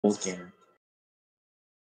Old game.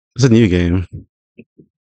 It's a new game.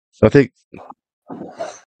 So I think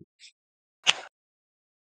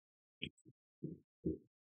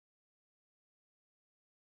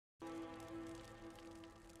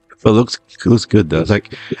but it looks good though. It's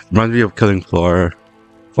like reminds me of Killing Floor.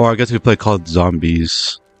 Or I guess we play called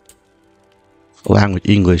Zombies. Language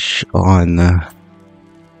English on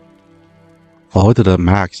all the way to the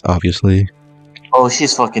max, obviously. Oh,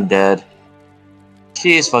 she's fucking dead.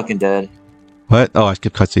 She is fucking dead. What? Oh, I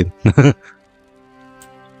skipped cutscene.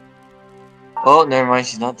 Oh, never mind.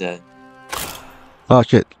 She's not dead. Oh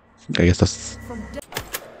shit. I guess that's.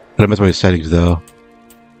 I messed with my settings though.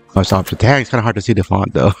 Oh, stop. Dang, it's kind of hard to see the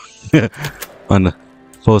font though. On the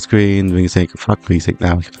full screen, we can say fuck VSync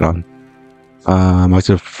now. Keep it on.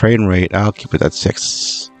 Maximum frame rate. I'll keep it at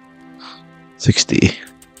 60.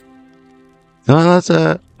 No, that's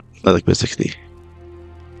I like it 60.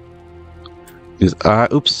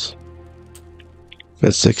 Oops.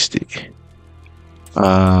 At 60.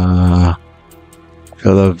 For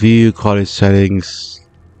the view quality settings,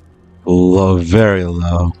 low, very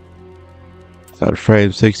low. That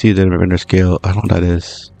frame 60, then render scale. I don't know what that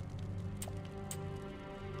is.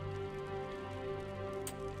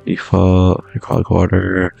 Default, recall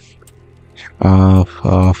quarter. Off.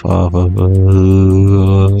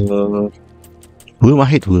 Bloom, I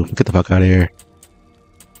hate Bloom. Get the fuck out of here.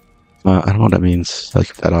 I don't know what that means. I'll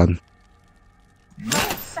keep that on.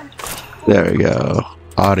 There we go.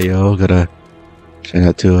 Audio, gotta change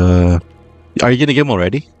that to Are you gonna get them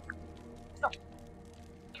already?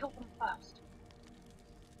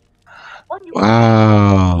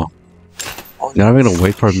 Wow. You're not gonna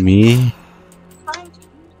wait for me?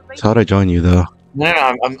 So how'd I join you though? No,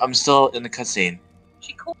 I'm still in the cutscene.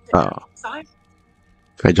 Oh. Can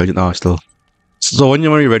I join you? No, still. So when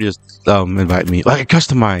you're ready, just invite me. Like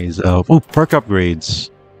customize. Perk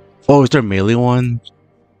upgrades. Oh, is there a melee one?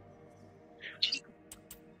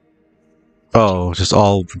 Oh, just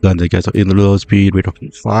all guns, I guess. In the low speed, rate of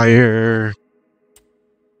fire.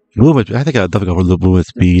 Movement. I think I'll definitely go for the movement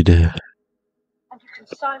speed. I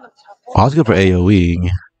was good for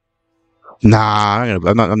AoE. Nah,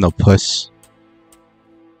 I'm no puss.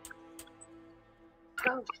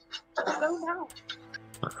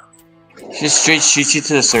 She straight shoots you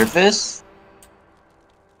to the surface?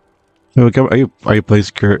 Are you playing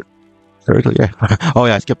skirt? Yeah. Oh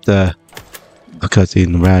yeah, I skipped the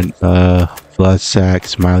cutscene. Ran blood sack,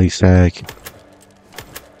 smiley sack.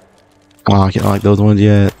 Oh, I can't like those ones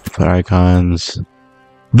yet. Put icons.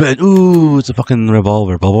 But ooh, it's a fucking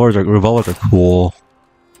revolver. Revolvers are cool.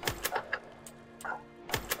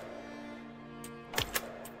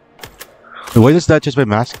 Why does that just my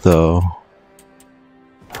mask though?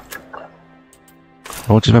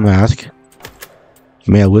 I want just my mask.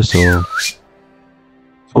 May I whistle?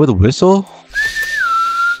 Oh, with a whistle?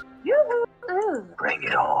 Bring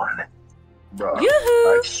it on. Bruh.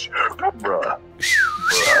 Bruh.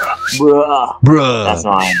 Bruh. Bruh. That's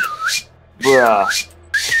mine. Bruh.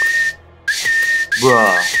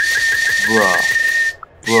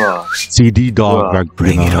 CD dog. Bruh.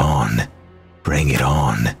 Bring it on. Bring it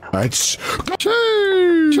on. It's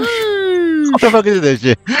change. What the fuck is this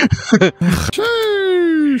shit?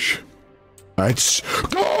 Change. It's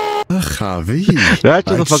Javi. That's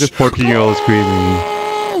just a fucking 14-year-old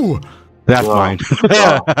screaming. That's mine.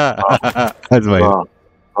 That's mine.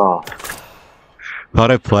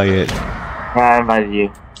 How'd I play it? I invited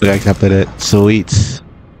you. I accepted it. Sweet.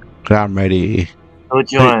 I'm ready. What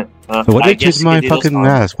do you want? Why did they change my fucking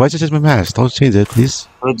mask? Why is it just my mask? Don't change it, please.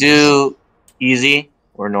 We'll do easy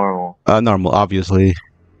or normal. Normal, obviously.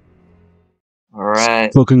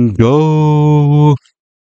 Alright. Fucking go.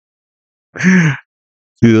 Dude,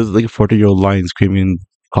 there's like a 14-year-old lion screaming,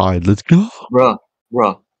 "Hide, let's go." Bruh.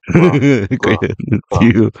 Great.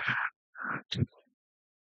 You.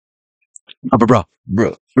 Oh, bro.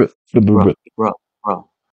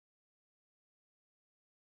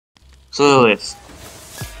 So this,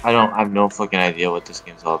 I have no fucking idea what this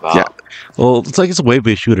game's all about. Yeah. Well, it's like it's a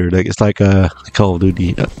wave-based shooter. Like it's like Call of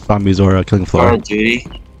Duty, Zombies or Killing Floor. Call of Duty.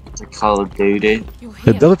 It's a Call of Duty.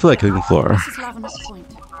 It doesn't feel like Killing Floor,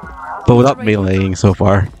 but without meleeing so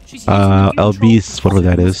far. LB's whatever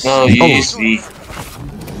that is. No, USV.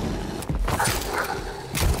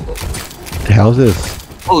 The hell is this?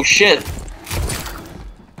 Oh shit!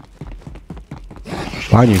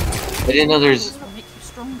 Behind you. I didn't know there's.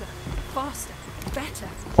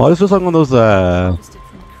 Oh, this was like one of those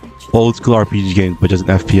old school RPG games, but just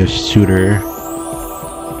an FPS shooter.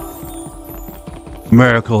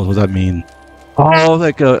 Miracles, what does that mean? Oh,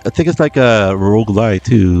 I think it's like a roguelite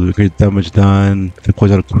too. Great damage done. The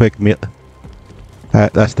poison quick.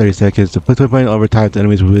 That's 30 seconds. To put 20 point overtime to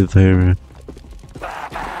enemies with her.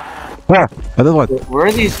 Ah, another one. Where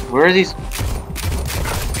are these? Where are these?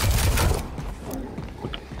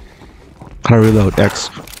 Can I reload? X.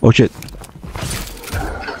 Oh shit.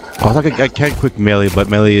 I was like, I can't quick melee, but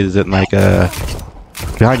melee isn't like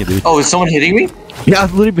behind you, dude. Oh, is someone hitting me? Yeah, I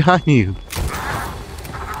was literally behind you.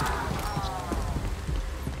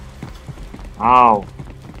 Ow.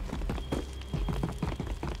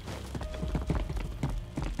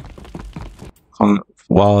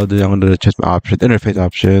 Well, then I'm gonna change my interface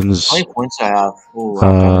options. How many points I have? Ooh,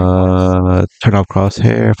 Turn off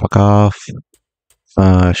crosshair. Fuck off.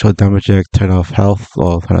 Show damage check. Turn off health.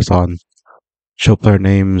 Oh, turn us on. Show player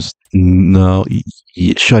names. No.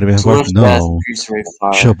 Show enemy health. No.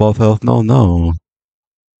 Show both health. No.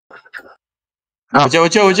 Watch out,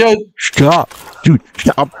 watch out, watch out! Stop! Dude,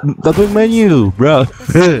 stop! That's the menu, bro!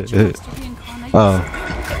 Oh.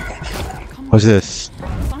 What's this?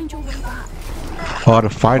 Oh, to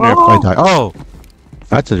find her if I die. Oh!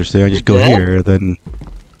 That's interesting. I just go here, then...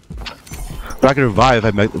 But I can revive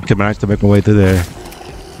if I can manage to make my way through there.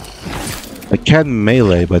 I can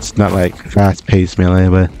melee, but it's not like fast-paced melee,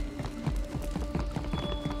 but...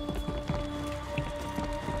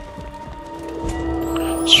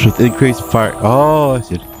 With increased fire. Oh, I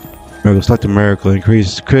see. Miracle, select a miracle.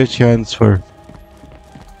 Increase crit chance for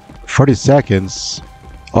 40 seconds.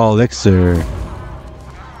 Oh, elixir.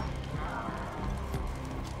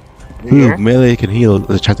 Ooh, melee can heal.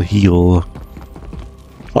 There's a chance to heal.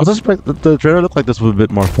 I was expecting the trailer looked like this was a bit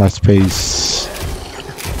more fast paced.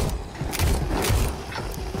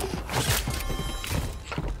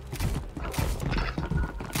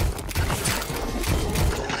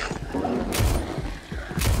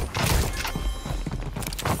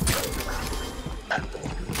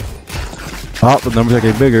 Oh, the numbers are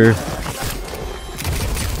getting bigger.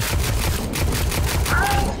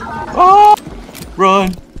 Oh!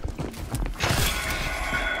 Run!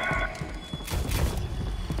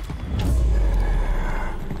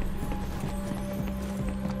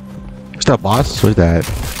 What's that, boss? What's that?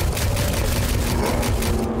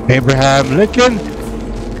 Abraham Lincoln?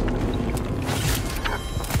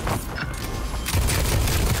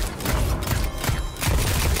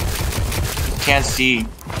 Can't see.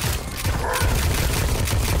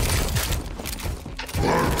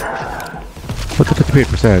 Look at the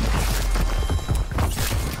 58%.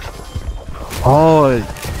 Oh.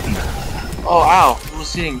 Oh, ow. Who's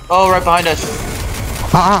sitting? Oh, right behind us.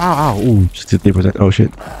 Ow. Ooh, just 58%. Oh, shit.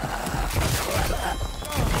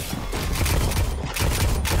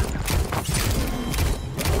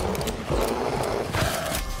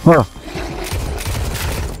 Oh.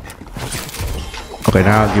 Okay,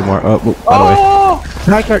 now I'll give more. Oh, by the way.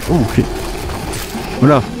 Night card. Oh, shit. Oh,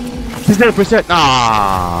 no. 60%.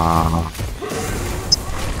 Ah.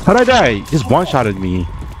 How'd I die? Just one-shotted me.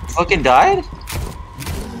 Fucking died?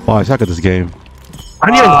 Oh, I suck at this game. I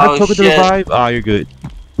need a life token to revive. Ah, you're good.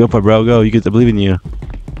 Go for it, bro. Go. You get to believe in you.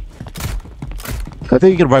 I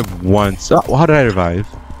think you can revive once. Oh, how did I revive?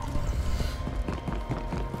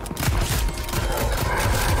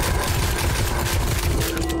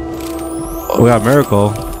 Oh, we got a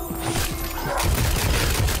miracle.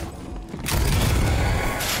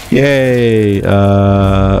 Yay!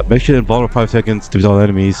 Make sure to invulnerable for 5 seconds to resolve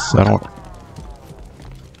enemies. I don't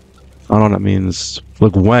know what that means.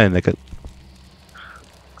 Look when like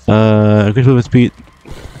increase movement speed.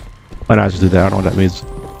 Why not just do that? I don't know what that means.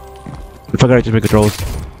 If I gotta just make controls.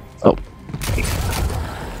 Oh.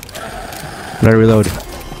 Did I reload?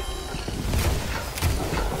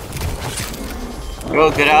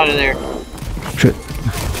 Bro, get out of there. Shit.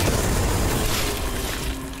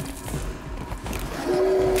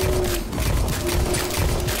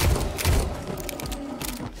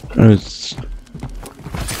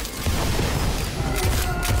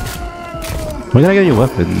 When did I get a new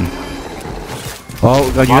weapon?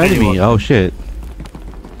 Oh, got a new enemy. Oh shit.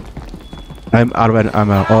 I'm out of it.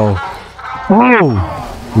 I'm out. Oh. Oh!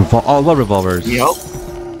 Oh, I love revolvers. Yep.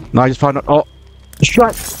 No, I just found out. Oh.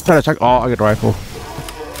 Shot! Try to check. Oh, I get the rifle.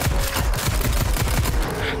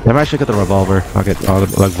 Yeah, I should get the revolver. I'll get. Oh,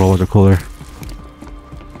 the revolvers are cooler.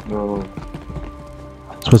 No.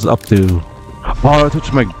 So what's it up to? Oh, I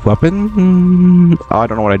switched my weapon? Oh, I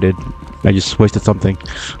don't know what I did. I just wasted something.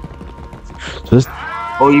 So this...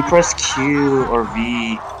 Oh, you press Q or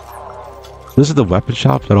V. This is the weapon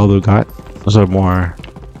shop that all they got. Those are more...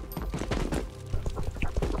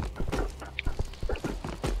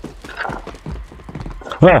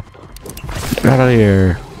 Ah! Get out of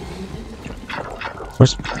here.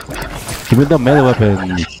 Where's... Give me the melee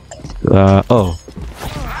weapon. Oh.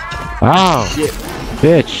 Ow! Shit.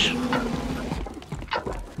 Bitch!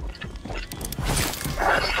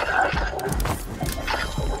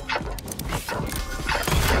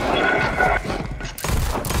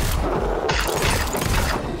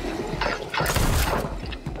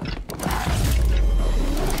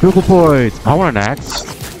 Critical points! I want an axe.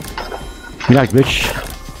 You like, bitch.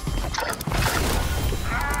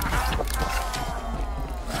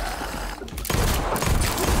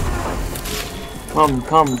 Come,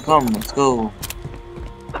 let's go.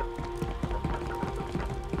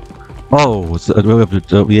 Oh, it's,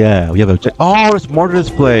 yeah, we have a. Oh, it's mortar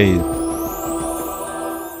display.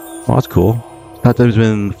 Oh, that's cool. That there's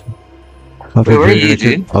been. Wait, where are you,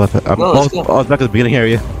 dude? I'm let's go. back at the beginning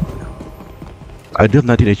area. I do have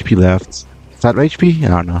 19 HP left. Is that HP? I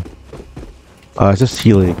don't know. It's just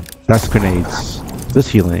healing. That's grenades. Just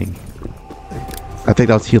healing. I think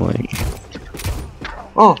that's healing.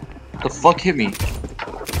 Oh, the fuck hit me?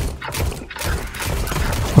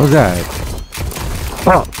 What was that?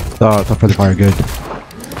 Oh, it's not friendly fire. Good.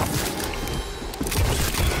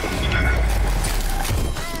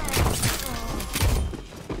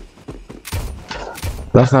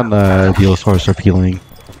 That's not the ideal source of healing.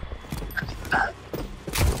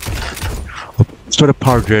 Sort of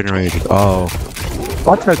power generated. Oh,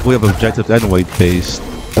 that's like we have objectives and weight based.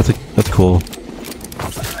 That's cool.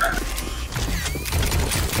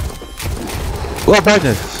 Well,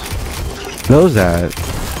 brightness. What was that?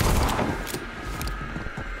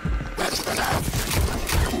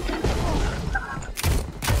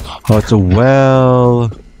 Oh, it's a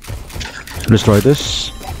well. Destroy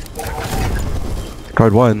this.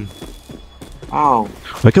 Card 1. Oh.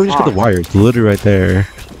 Why can't we just get the wires? It's literally right there.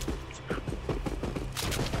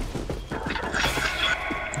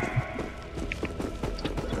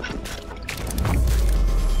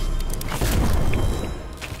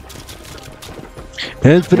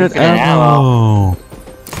 Infinite ammo!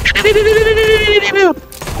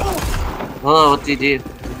 Oh, what did you do?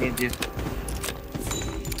 What did you do?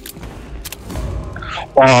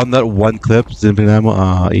 Oh, on that one clip, it's infinite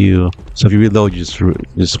ammo. Ew. So if you reload, you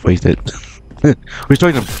just waste it.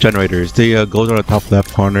 Restoring the generators. They goes on the top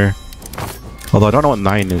left corner. Although I don't know what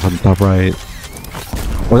 9 is on the top right.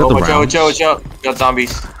 Oh, watch out! Got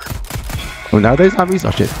zombies. Oh, nowadays zombies?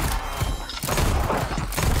 Oh shit.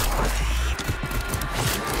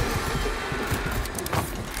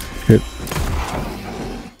 Hit.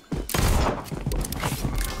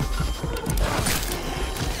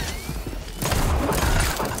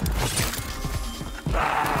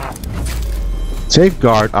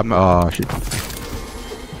 Safeguard. Oh shit.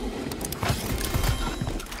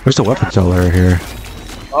 Where's the weapon seller here?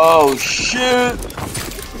 Oh shit!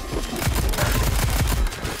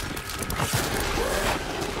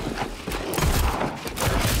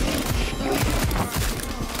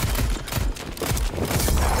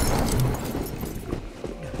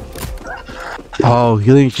 Oh,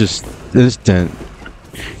 healing's just instant.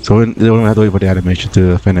 So they don't have to wait for the animation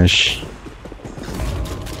to finish.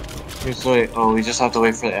 Just wait. Oh, we just have to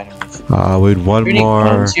wait for the animation. Wait, one Any more.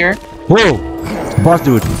 guns here? Whoa! Boss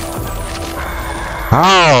dude!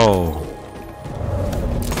 How?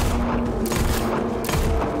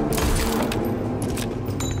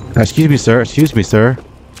 Excuse me, sir. Excuse me, sir.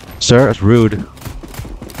 Sir, that's rude.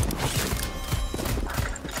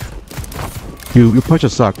 You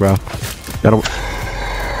punches suck, bro.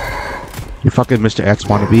 You fucking Mr. X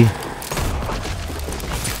wannabe.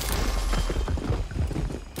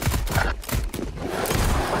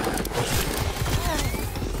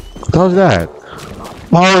 What the hell is that?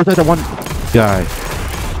 Oh, it's like that one guy.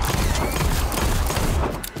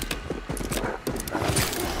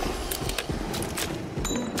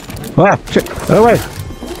 Ah, shit! Get away!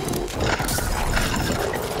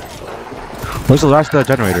 Where's the last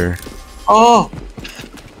generator? Oh!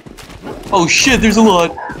 Oh shit, there's a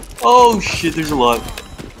lot! Oh shit, there's a lot!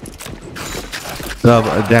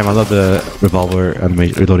 Damn, I love the revolver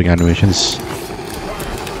reloading animations.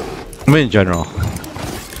 I mean, in general.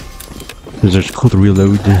 It's just cool to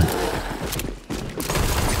reload.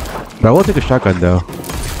 But I will take a shotgun though.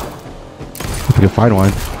 If I can find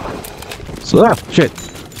one. So, shit!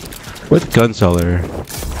 Where's the gun seller?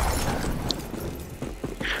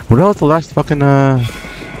 What else? The last fucking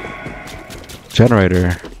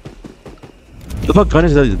generator. The fuck gun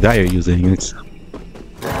is that you're using? It's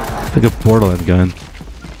like a portal end gun.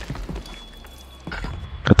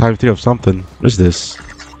 Got time 3 of something. What is this?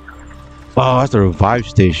 Oh, that's the revive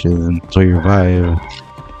station. So you revive.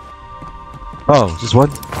 Oh, just one?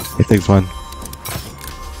 I think it's one.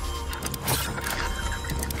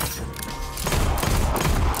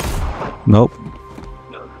 Nope.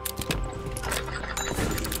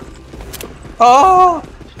 Oh!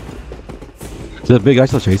 Is that big guy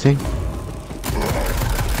still chasing?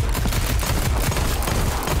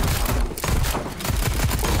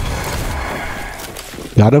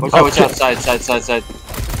 Got him? Watch out, side.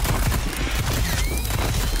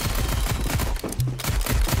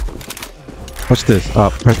 What's this?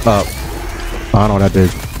 Press up. I don't know what that did.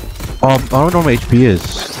 I don't know what my HP is.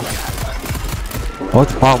 Oh,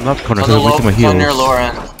 it's bottom left corner. So it's wasting my heals. On your lower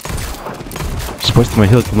end. It's wasting my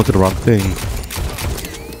heals. I'm looking at the wrong thing.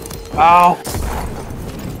 Ow!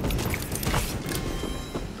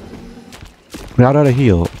 How did I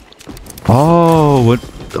heal? Oh, what?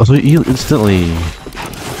 Oh, so you heal instantly.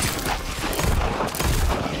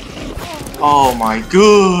 Oh my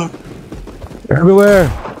god! They're everywhere.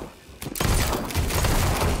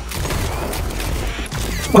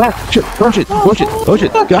 Ah, shit! Oh shit! Oh shit! Oh shit!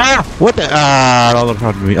 Ah! What the? Ah! All in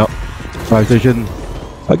front of me. Oh, fire station.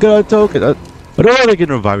 I got a token. I don't want to get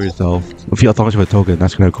revive yourself. If you have a token,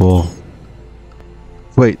 that's kind of cool.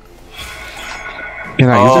 Wait. Can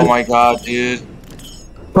I use it? Oh my god, dude. I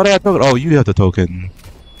thought I had a token. Oh, you have the token.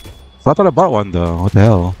 I thought I bought one though. What the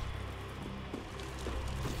hell?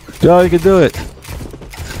 Yo, you can do it.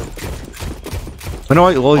 I know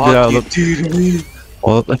what you did. Look. Do to me.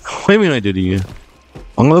 Well, what do you mean I do to you?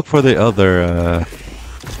 I'm gonna look for the other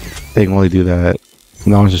thing while you do that.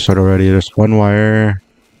 No, it's just start already. There's one wire.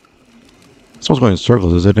 This one's going in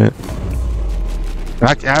circles, isn't it? I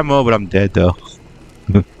have ammo, but I'm dead though.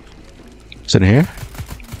 Is it in here?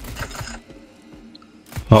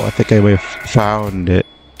 Oh, I think I may have found it.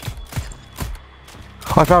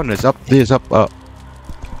 Oh, I found this. Up, this up, up.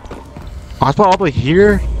 Oh, I spawned all the way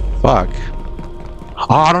here? Fuck. Oh,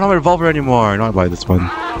 I don't have a revolver anymore. No, I buy this one.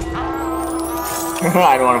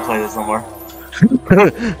 I don't want to play this no more.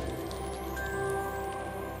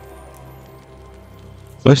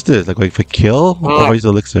 What's this? Like for kill? Or use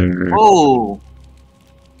elixir? Oh!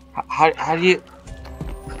 How do you...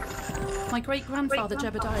 My great-grandfather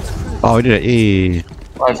Jebediah's crew. Oh, we did an E.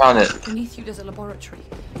 Oh, I found it. Beneath you there's a laboratory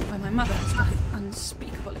where my mother has done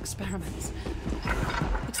unspeakable experiments.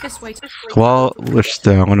 It's this way to... Well, I'm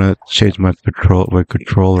gonna change my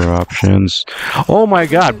controller options. Oh my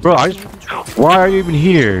god, bro! Why are you even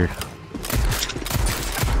here?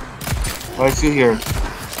 Why is you here?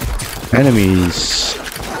 Enemies.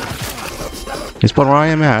 It's where I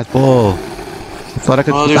am at. Bull. I thought I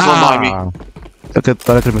could. Oh, there's one behind me.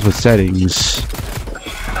 Thought I could mess with settings.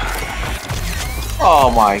 Oh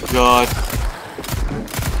my god.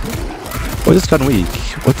 Why is this gun weak?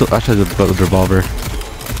 What's the actually the revolver?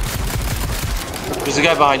 There's a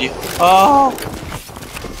guy behind you. Oh!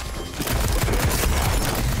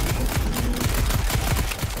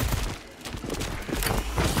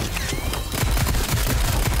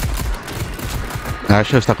 I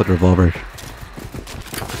should have stuck with the revolver.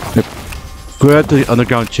 Go out to the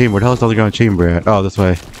underground chamber. Where the hell is the underground chamber at? Oh, this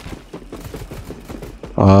way.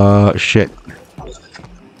 Shit.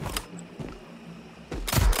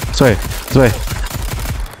 This way. This way.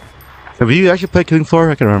 Have you actually played Killing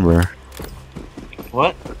Floor? I can't remember.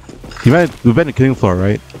 What? We've been in Killing Floor,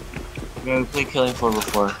 right? Yeah, we played Killing Floor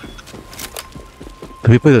before.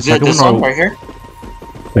 Have you played the second this one? One right here?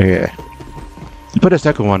 Yeah. You played the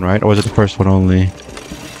second one, right? Or was it the first one only?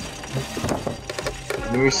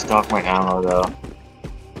 Let me restock my ammo though.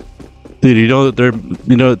 Dude, you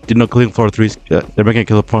know Killing Floor 3. They're making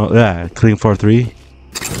Killing Floor 3.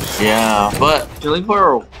 Yeah, but Killing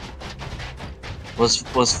Floor was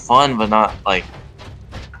fun, but not like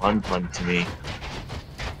fun to me.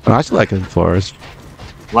 I still like Killing Floor. It's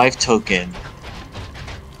Life token.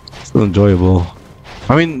 still enjoyable.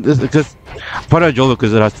 I mean, because part of enjoyable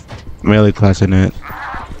because it has melee class in it.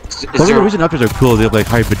 Some of the recent updates are cool. They have like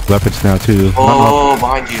hybrid weapons now too. Oh,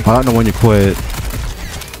 behind you. I don't know when you quit.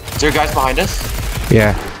 Is there guys behind us?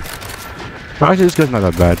 Yeah. Well, actually, this gun's not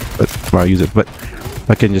that bad. But I'll use it. But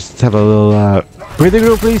I can just have a little breathing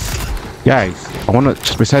room, please. Guys, I want to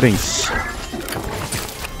check my settings.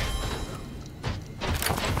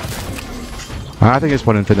 I think it's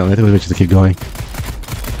one infinite. I think we should keep going.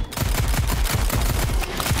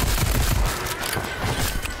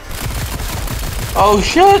 Oh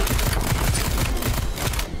shit!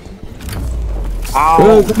 Ow!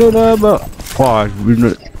 Oh, it's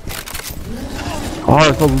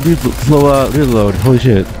slow reload. Holy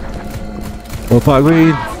shit. Oh, fuck,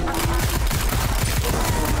 green.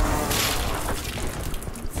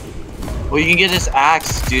 Well, you can get this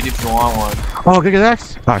axe, dude, if you want one. Oh, can I get an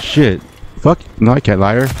axe? Ah, shit. Fuck. No, I can't,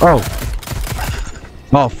 liar. Oh.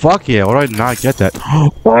 Oh, fuck yeah. Why did I not get that?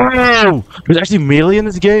 Oh! There's actually melee in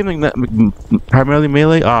this game? Like, that, primarily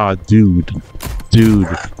melee? Ah, dude. Dude.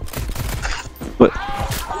 But...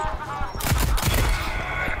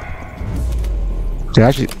 Yeah,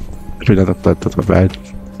 actually that's not bad.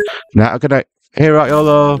 Now, can I... Hey, Rock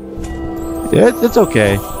YOLO. Yeah, it's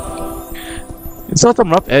okay. It's got some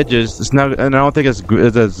rough edges. It's not... And I don't think it's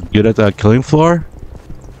as good as Killing Floor.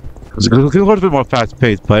 It's a little bit more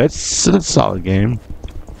fast-paced, but it's a solid game.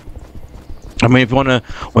 I mean, if you want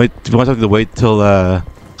something to wait till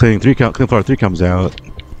Clean Floor 3 comes out.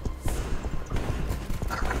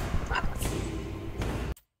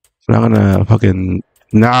 So I'm gonna fucking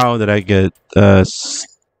now that I get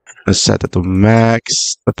set at the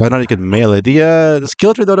max, but I know you can mail it. The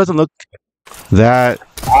skill tree though doesn't look that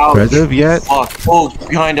impressive yet. Fuck. Oh,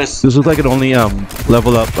 behind us. This looks like it only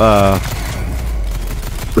level up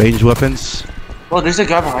ranged weapons. Oh, there's a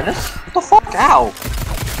guy behind us. What the fuck? Ow.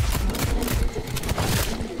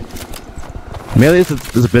 Melee is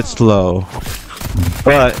a bit slow,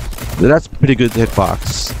 but that's pretty good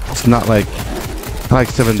hitbox. It's not like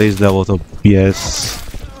 7 days levels of BS.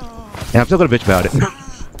 And I'm still gonna bitch about it.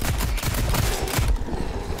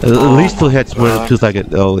 At least still hits where it feels like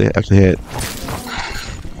it'll actually hit.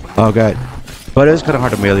 Oh god. But it is kind of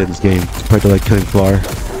hard to melee in this game compared to like Killing Floor.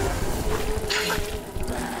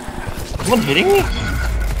 Someone hitting me?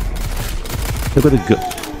 Look at the good.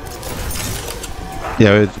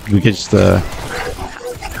 Yeah, we can just The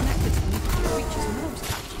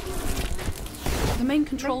main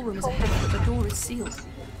control room is ahead, but the door is sealed.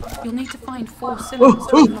 You'll need to find 4 cylinders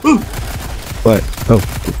to unlock it. What? Oh.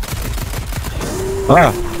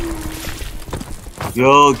 Ah.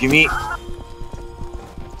 Yo, give me.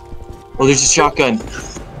 Oh, there's a shotgun.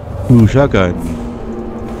 Ooh, shotgun.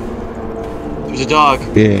 There's a dog.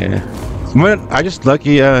 Yeah. Man, I just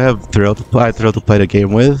lucky I have Thrill to play the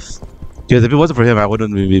game with. Because if it wasn't for him, I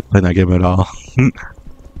wouldn't be playing that game at all. You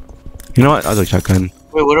know what? I'll take shotgun.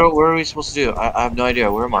 Wait, what are we supposed to do? I have no idea.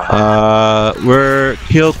 Where am I? We're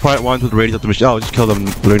killed part 1 with the radius of the machine. Oh, just kill them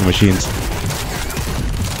with the machines.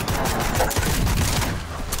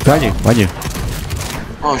 Behind you.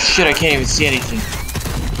 Oh shit, I can't even see anything.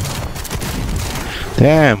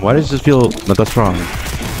 Damn, why does this feel not that strong?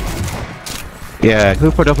 Yeah,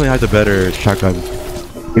 Cooper definitely has a better shotgun.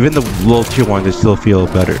 Even the low tier ones, they still feel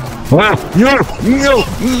better. No!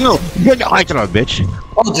 I cannot, bitch.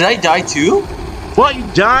 Oh, did I die too? What? You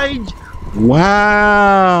died? Wow.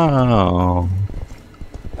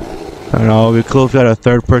 I don't know, we could have got a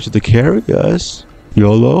third person to carry us.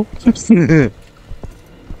 YOLO.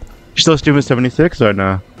 You still streaming 76 or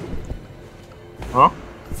nah? Huh?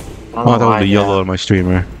 Oh, that was the YOLO on my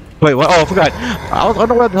streamer. Wait, what? Oh, I forgot. I don't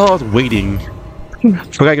know what the hell I was waiting.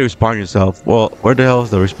 Forgot you respawn yourself. Well, where the hell is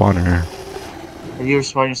the respawner? How do you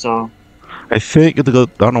respawn yourself? I think you have to go.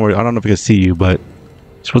 I don't know if I can see you, but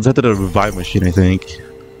you're supposed to head to the revive machine, I think.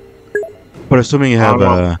 But assuming you have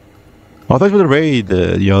oh, thanks for the raid,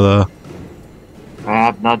 YOLO. I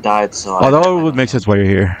have not died, so. Oh, that would make sense why you're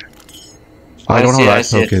here. I don't have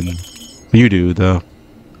that token. You do, though.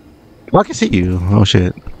 Well, I can see you. Oh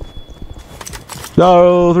shit.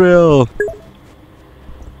 No, Thrill!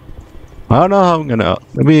 I don't know how I'm gonna.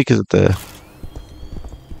 Maybe because of the.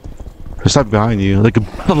 There's something behind you. Like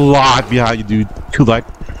a lot behind you, dude. Two light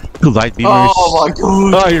beamers. Oh my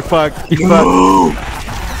god! Oh, you're fucked. You're fucked.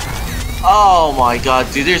 Oh my god,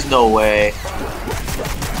 dude, there's no way.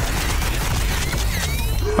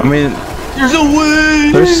 I mean. There's no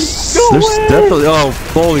way! There's definitely. Oh,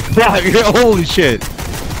 holy fuck. Holy shit.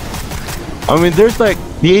 I mean, there's like.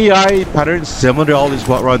 The AI pattern is similar to all these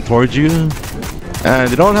what run towards you. And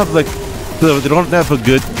they don't have like. They don't have a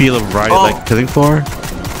good feel of riding like Killing Floor.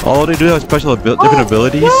 All they do have special different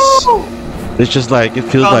abilities. No! It's just like it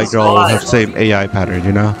feels like they all have the same AI pattern,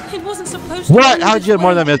 you know? It wasn't supposed to. What? How'd you get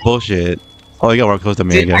more than that? Bullshit. Oh, you got more close to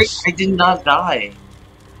me, I guess. I did not die.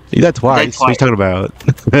 You died twice. What are you talking about?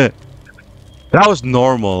 That was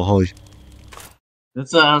normal. Holy.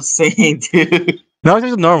 That's what I'm saying, dude. No, it's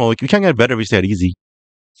just normal. Like, you can't get better if you stay at easy,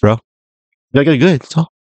 bro. You gotta get good. That's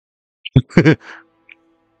all.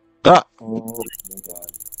 Ah. Oh my god.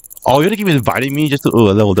 Oh, you're gonna keep inviting me just to. Oh,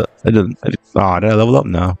 I leveled up. Did I level up?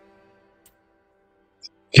 No.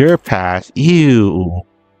 Cure pass. Ew.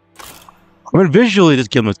 I mean, visually, this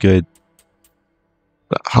game looks good.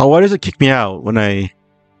 Why does it kick me out when I.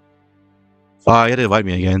 Oh, you had to invite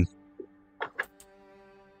me again.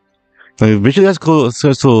 Like, visually, that's cool.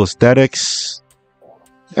 It's cool aesthetics.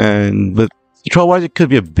 But control wise, it could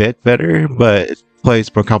be a bit better, but it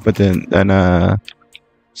plays more competent than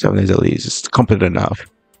 7 days at least. It's competent enough.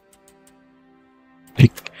 The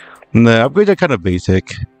upgrades are kind of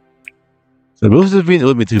basic. The moves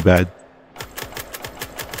wouldn't be too bad.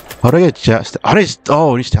 How do I get just? I need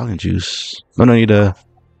stallion juice. I'm gonna need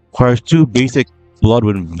requires 2 basic blood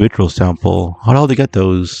with vitriol sample. How the hell did I get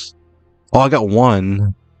those? Oh, I got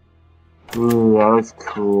 1. Ooh, that was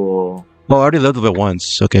cool. Oh, I already leveled it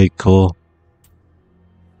once. Okay, cool.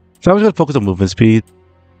 So I'm just gonna focus on movement speed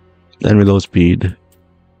and reload speed.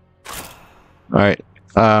 Alright.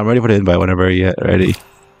 I'm ready for the invite whenever you get ready.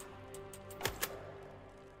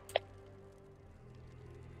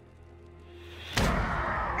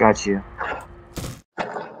 Got you.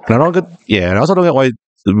 And I don't get, yeah, and I also don't get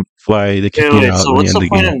why they kick me Wait, out so when you what's end the the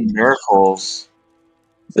point game. of miracles?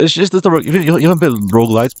 It's just that you haven't played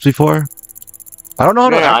roguelites before. I don't know how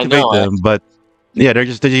to I activate know. them, but yeah, they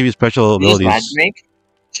give you special You just abilities matchmake?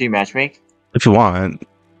 Can you matchmake? if you want.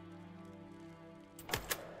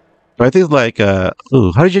 But I think it's like,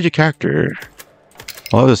 ooh, how did you judge your character?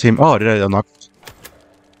 Oh, the same. Oh, did I unlock?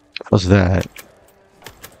 What's that?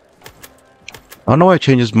 I don't know why it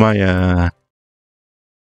changes my.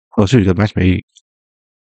 Oh, shoot, you got matchmake.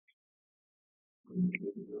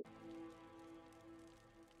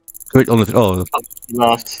 Wait, oh, You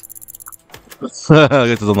left. I guess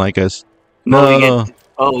it doesn't like us. No.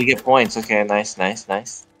 We get points. Okay, nice.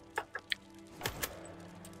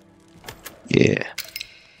 Yeah.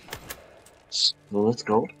 Well, let's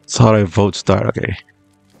go. So how do I vote start? Okay.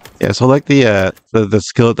 Yeah, so like the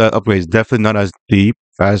skill that upgrade is definitely not as deep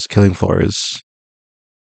as killing floors.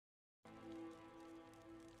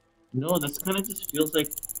 No, this kind of just feels like.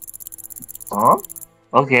 Huh?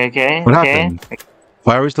 Okay. What happened?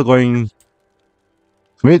 Why are we still going?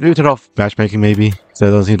 Maybe turn off matchmaking, maybe. So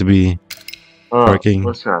it doesn't seem to be working.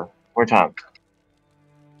 Let's go. More time.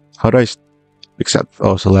 How do I accept?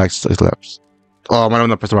 Oh, select. Oh, I might have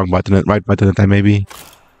not pressed the wrong button. Right button at the time, maybe.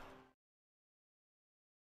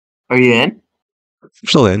 Are you in? I'm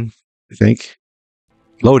still in, I think.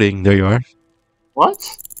 Loading. There you are. What?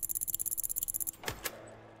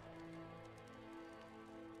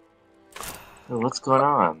 What's going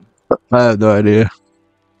on? I have no idea.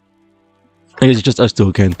 I guess it's just us two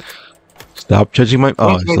again. Stop judging my.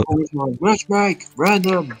 Oh, Matchmake,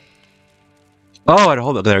 random. oh,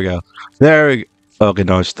 hold up. There we go. There we go. Okay,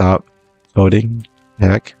 no, stop. Loading.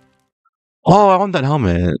 Heck. Oh, I want that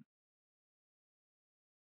helmet.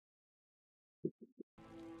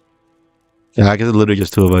 Yeah, I guess it's literally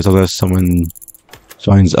just two of us, unless someone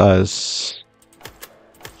joins us.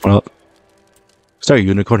 Well, is there a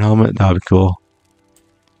unicorn helmet? That would be cool.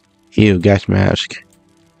 Ew, gas mask.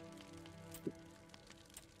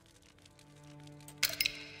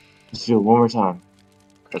 Let's do it one more time.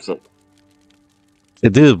 That's it.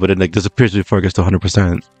 It did, but it like disappears before it gets to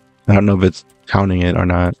 100%. I don't know if it's counting it or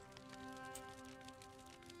not.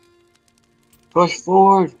 Push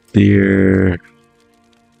forward. Dear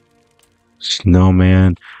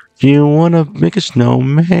snowman, do you want to make a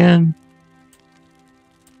snowman?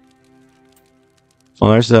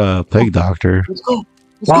 Oh, there's a plague doctor. Let's go.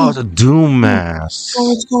 Wow, it's a doom mask.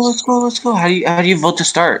 Let's go. How do you vote to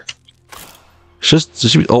start?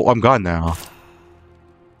 Oh, I'm gone now.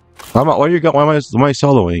 Why you got? Why am I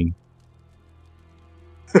soloing?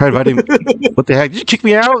 Try inviting. What the heck? Did you kick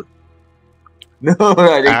me out? No,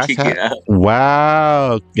 I didn't kick you out.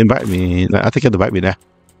 Wow, invite me. I think you have to invite me now.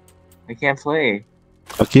 I can't play.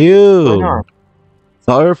 Fuck you. Why not? It's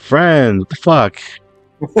all our friends. What the fuck?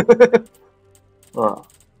 Oh.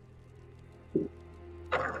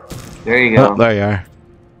 There you go. Oh, there you are.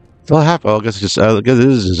 What happened? I guess it's just. I guess it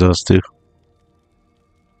is just us two.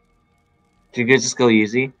 Do you guys just go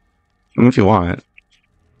easy? If you want.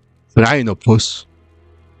 But I ain't no puss.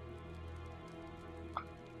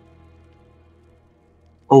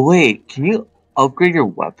 Oh wait, can you upgrade your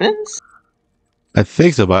weapons? I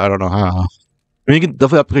think so, but I don't know how. I mean, you can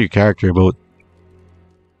definitely upgrade your character, but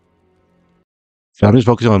I'm just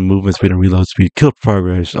focusing on movement speed and reload speed, kill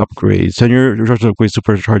progress, upgrades. Send your upgrade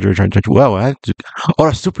supercharger. Wow, I had to. Oh,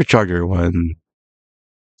 a supercharger one.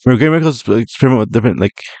 For Great Miracles, experiment with different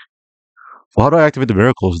like. Well, how do I activate the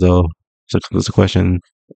miracles though? That's the question.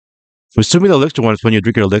 Assuming the elixir one is when you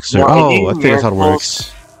drink your elixir. No, I think that's how it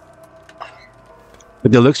works.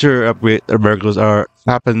 But the elixir upgrade miracles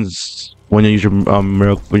happens when you use your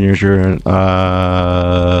miracle when you use your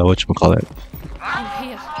whatchamacallit. Oh,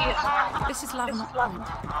 here. This is Lavender Point.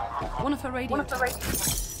 One of her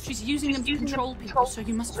radios. She's using them to control people, so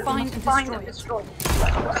you must find and destroy it.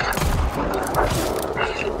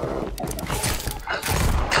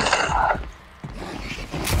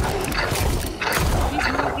 These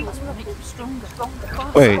miracles will make you stronger.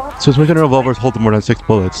 Wait, so switching revolvers hold more than 6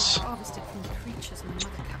 bullets. Harvested from the creatures my mother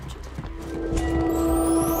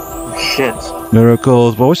captured. Shit.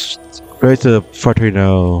 Miracles, but what's right to factory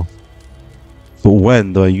now? But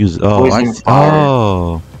when do I use it? Oh, Poison fire.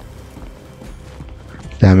 oh.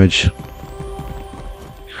 Damage.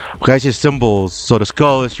 Okay, I see symbols. So the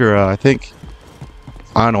skull is your, I think.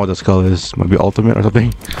 I don't know what the skull is. Might be ultimate or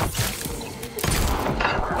something.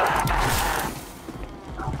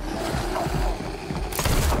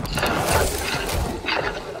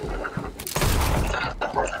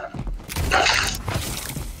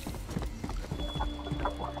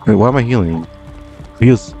 Wait, why am I healing?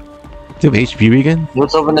 Heals. Do you have HP again?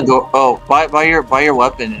 Let's open the door. Oh, buy your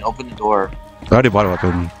weapon and open the door. I already bought a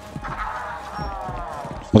weapon.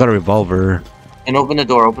 I got a revolver. And open the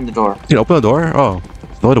door. Open the door. You can open the door? Oh,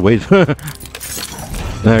 no way to wait.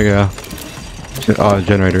 There you go. Oh,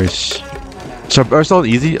 generators. So are we still on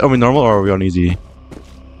easy? Are we normal or are we on easy?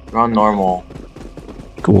 We're on normal.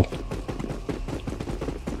 Cool.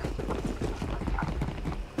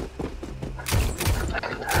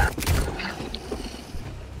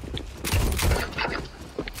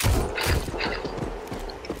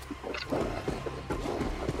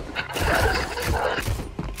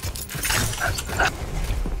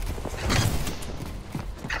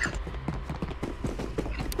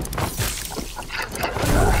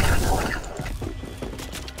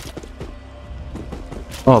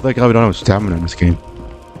 Oh, thank God we don't have stamina in this game.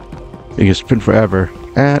 You can sprint forever.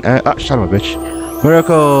 And shut up, bitch.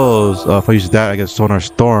 Miracles! If I use that, I get Sonar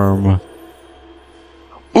Storm.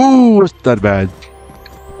 Ooh, it's that bad.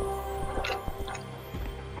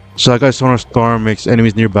 So I got Sonar Storm, makes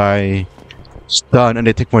enemies nearby stun and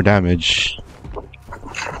they take more damage.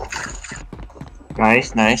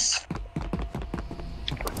 Nice, nice.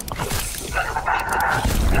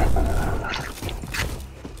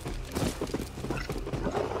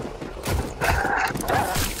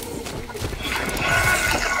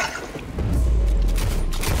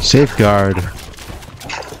 Safeguard.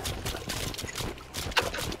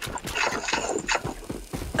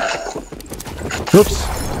 Oops.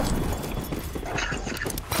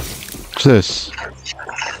 What's this?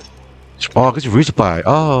 Oh, it's a resupply.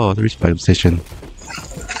 Oh, the resupply station.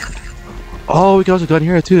 Oh, we can also go in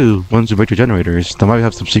here too. Ones to break your generators. They might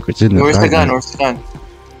have some secrets in there. Where's the gun? Where's the gun?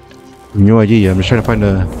 No idea. I'm just trying to find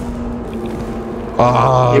the.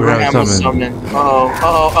 Oh, Abraham was summoned.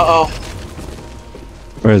 Uh-oh.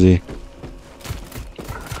 Where is he? I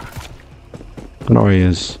don't know where he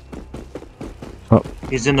is. Oh.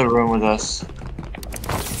 He's in the room with us.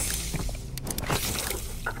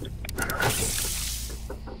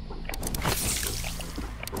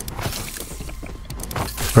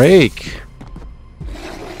 Break!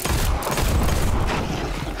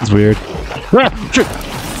 It's weird. Ah, shit.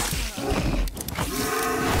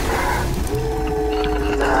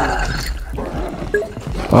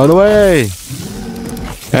 Out of the way!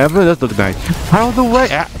 Evan, that's looking nice. Out of the way!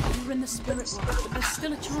 Ah. You're in the spirit world, but there's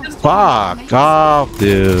still a chance. Fuck off,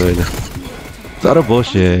 dude. It's utter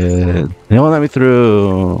bullshit. They won't let me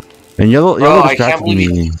through. And yellow distracted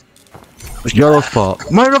me. It's Yellow's fault.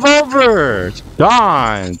 My revolver! It's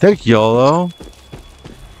gone! Thanks, Yolo.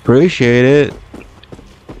 Appreciate it.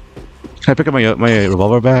 Can I pick up my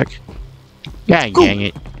revolver back? Yeah, dang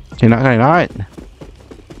it. Can I not?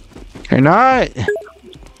 Can I not?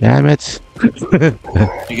 Damn it. You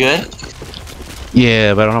good?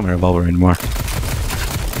 Yeah, but I don't have my revolver anymore.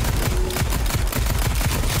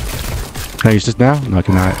 Can I use this now? No, I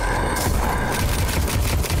cannot.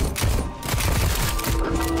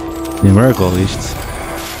 Yeah, miracle at least.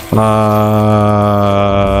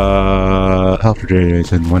 Health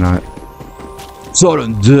regeneration, why not?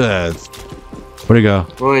 Sudden death! Where'd it go?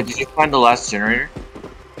 Wait, did you find the last generator?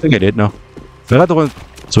 I think I did, no. I got the one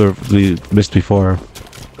we missed before.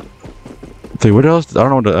 What else? I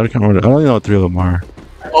don't know. I can't remember. I don't know what 3 of them are.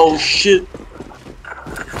 Oh shit!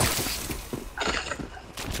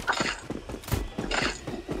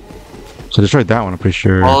 So I destroyed that one, I'm pretty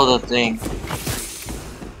sure. Follow the thing.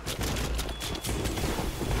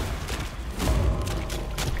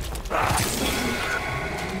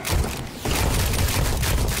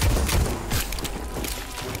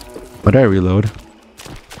 But I reload.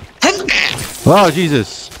 Oh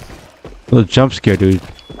Jesus! A little jump scare, dude.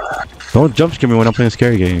 Don't jump scare me when I'm playing a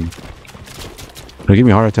scary game. It'll give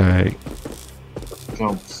me a heart attack.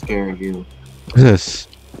 Jump scare you. What's this?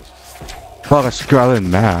 Fuck, I screwed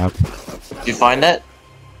in map. Did you find that?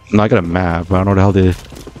 No, I got a map, but I don't know what the hell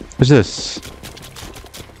What's this?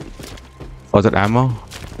 Oh, is that ammo?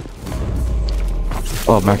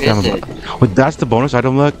 Oh, max ammo. Wait, that's the bonus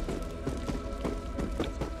item, look?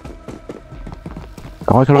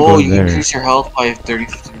 Oh, I could've gone you there. increase your health by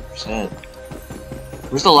 33%.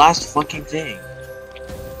 Where's the last fucking thing?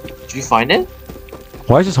 Did you find it?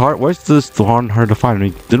 Why is this hard? Why is this hard to find? I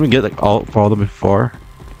mean, didn't we get like all 4 of them before?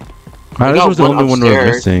 This was the only one we were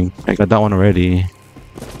missing. I got that one already.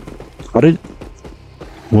 How did?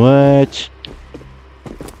 What?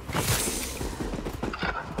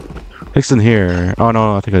 It's in here. Oh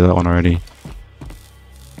no, I think I got that one already.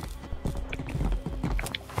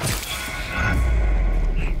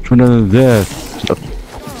 Turn on this.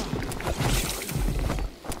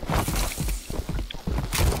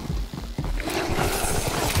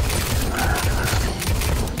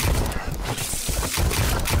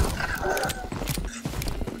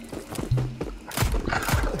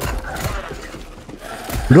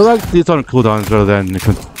 You know, like these on cooldowns rather than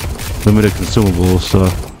limited consumables, so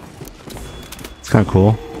it's kind of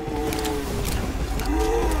cool.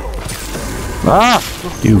 Ah!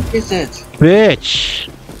 You What is it? bitch!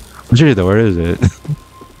 I'm sure though, where is it?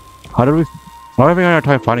 How did we? Why are we gonna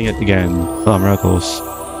try finding it again? Oh, miracles.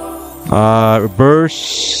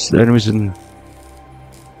 Reverse enemies in.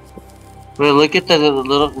 Wait, look at the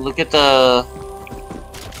little. Look at the.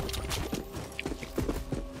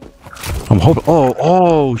 I'm hoping.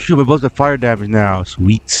 Oh, shoot! My bullets got fire damage now.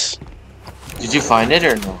 Sweet. Did you find it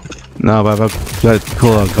or no? No, but I've got a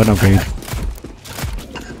cool gun upgrade.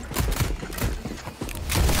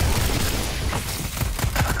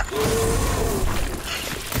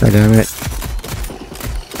 God damn it.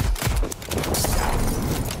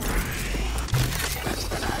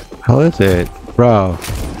 How is it? Bro.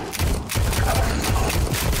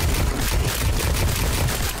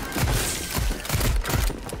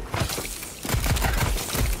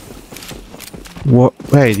 What?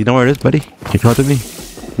 Hey, do you know where it is, buddy? Can you come out to me?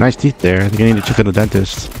 Nice teeth there. I think I need to check on the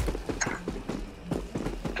dentist.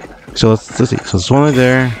 So let's see. So there's one right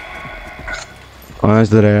there. One is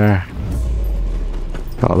there.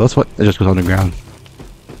 Oh, that's what it just goes underground.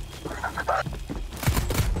 I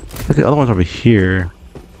think the other one's over here.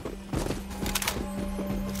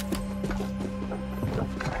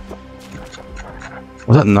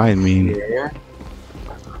 What's that 9 mean? Here.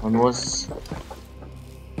 One was.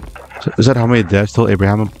 So is that how many deaths till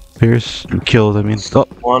Abraham appears? Killed, I mean. Oh,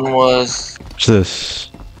 One was what's this?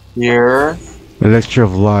 here. Elixir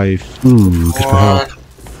of life. Ooh, good for One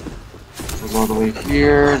health. was all the way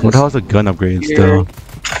here. What the hell is the gun upgrades here. though?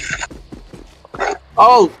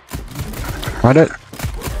 Oh! Find it?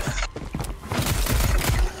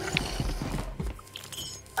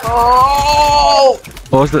 Oh!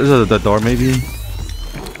 Oh, is it the door maybe?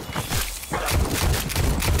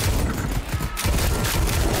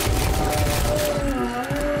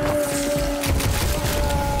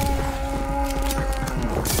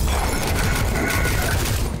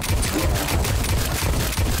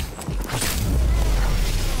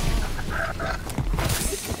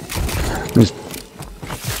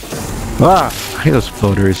 Ah! I hate those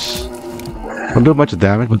floaters. Don't do a bunch of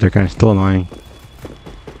damage, but they're kind of still annoying.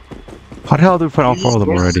 How the hell do we find all 4 of them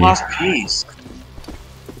Where's already? the last piece?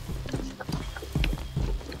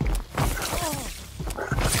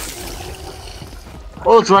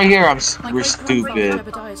 Oh, it's right here. My We're great-grandfather stupid.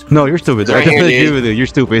 never dies. No, you're stupid. Right I definitely here, agree with you. You're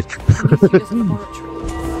stupid. In the figures laboratory,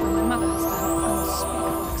 where my mother has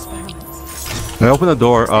done unspeakable experiments. I opened the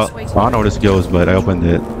door. I don't know where this goes, but I opened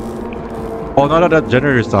it. Oh, no, that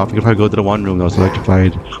generator stuff. You can probably go to the one room that was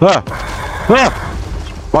electrified. Ah! Ah!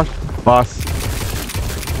 Boss.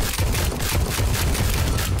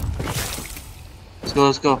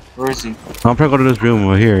 Let's go. Where is he? I'm trying to go to this room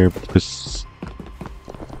over here because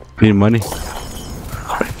need money.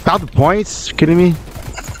 1,000 points? You kidding me?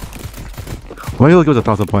 Why do you look at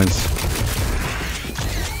 1,000 points?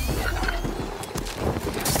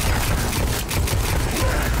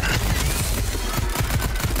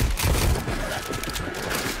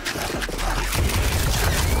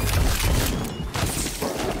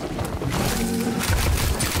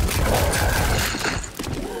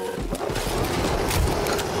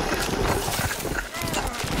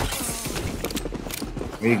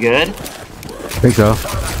 Are you good? I think so.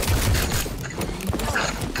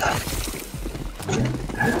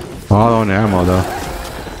 Oh, I don't want ammo though.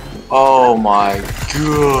 Oh my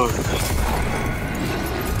god.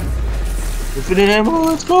 Infinite ammo,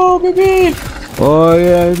 let's go, baby! Oh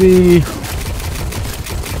yeah, baby.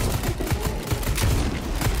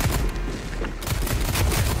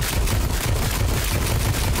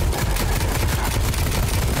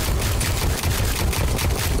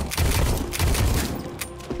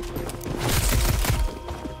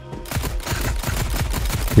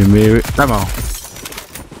 Give me ammo.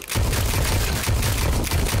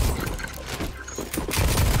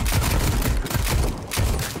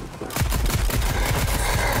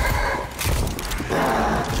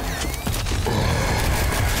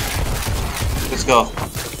 Let's go.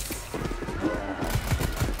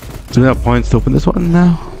 Do we have points to open this one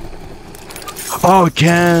now? Oh, we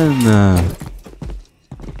can!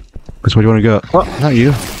 Which way do you want to go? Oh, not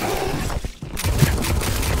you.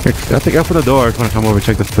 Here, I think I opened the door. I just want to come over and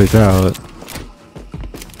check this place out. Do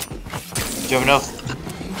you have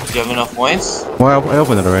enough? Do you have enough points? Well, I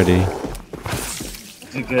opened it already.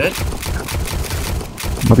 Is it good?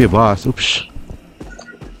 Might be a boss. Oops.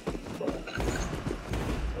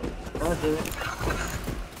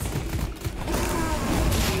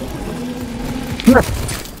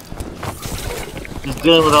 Just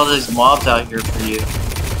dealing with all these mobs out here for you.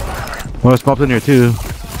 Well, it's popped in here too.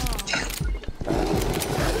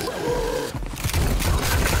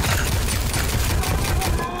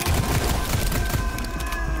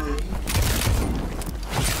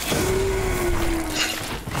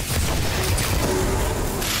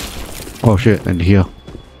 Oh shit, and heal.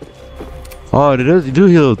 Oh, it does. You do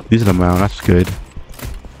heal a decent amount. That's good.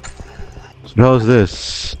 So how is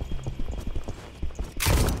this?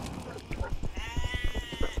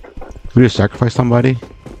 We just sacrifice somebody?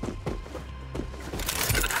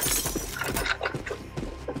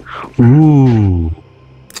 Ooh.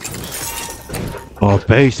 Oh,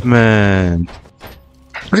 basement.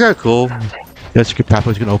 Okay, cool. Yeah, secret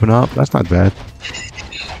pathways you can open up. That's not bad.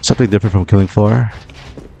 Something different from killing floor.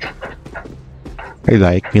 Me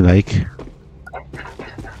like.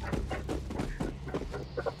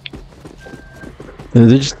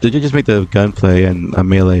 They just make the gunplay and a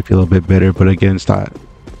melee feel a bit better, but again, it's not.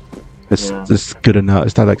 It's good enough.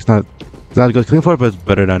 It's not good killing floor, but it's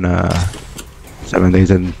better than 7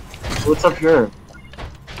 days and. What's up here?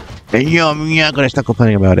 And I'm not gonna stop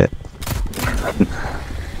complaining about it.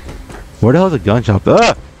 Where the hell is the gun shop?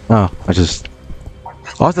 Ah! Oh, I just.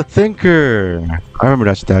 Oh, it's a thinker! I remember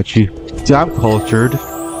that statue. See, I'm cultured.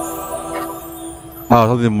 Oh,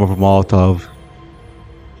 something more from Molotov.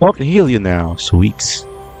 Oh, I can heal you now. Sweets.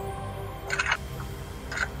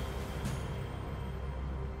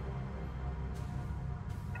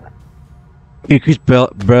 Increase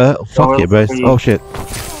belt, bruh. Fuck it, bruh. Oh shit.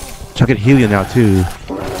 So I can heal you now too.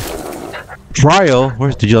 Trial?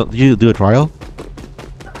 Where's did you do a trial?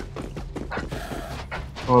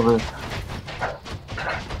 Over.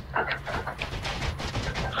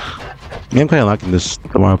 Yeah, I'm kind of liking this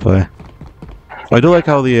the more I play. I do like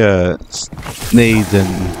how the nades and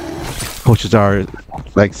potions are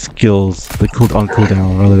like skills, like on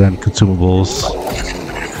cooldown rather than consumables.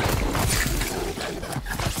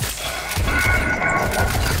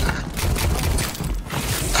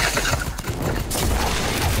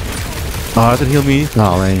 Oh, that didn't heal me?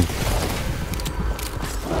 Oh, lame.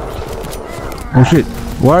 Oh shit,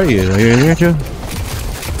 where are you? Are you in here too?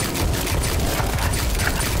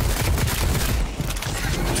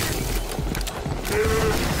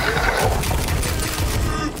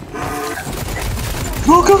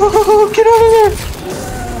 Go, get out of here!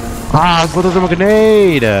 Ah, I was about to throw a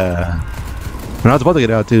grenade! And I was about to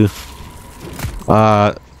get out too.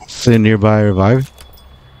 Stay nearby, revive.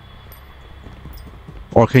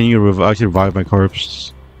 Or can you actually revive my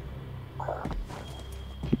corpse?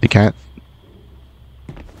 You can't.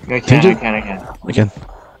 I can. I can.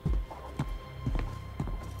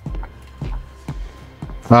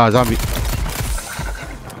 Ah, zombie.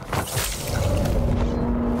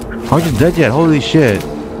 Aren't you dead yet? Holy shit.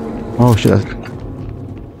 Oh shit.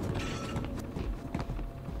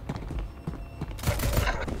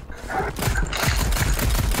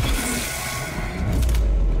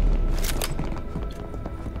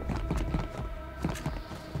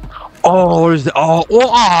 Oh, where's the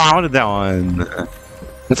I wanted that one.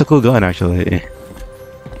 That's a cool gun actually.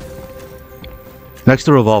 Next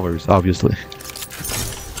to revolvers, obviously.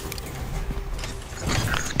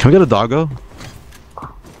 Can we get a doggo?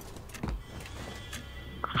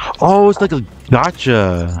 Oh, it's like a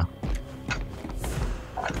gotcha.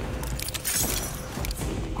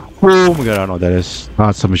 Oh my god, I don't know what that is. Oh,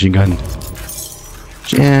 it's a machine gun.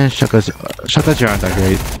 Yeah, shotguns aren't that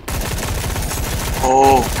great.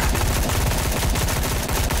 Oh.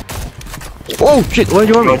 Oh shit, why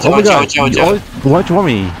do you want me? Oh my god, why do you want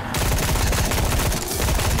me?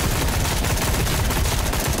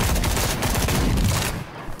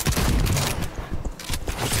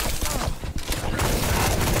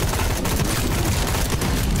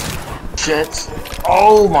 Shit.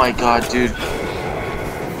 Oh my god, dude.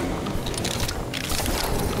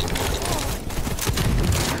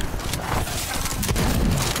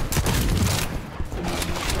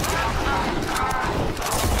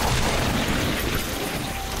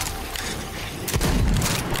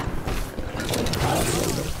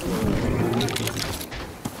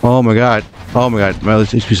 Oh my god. Oh my god. My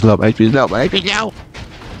HP's low. My HP's low. My HP's low.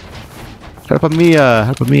 Help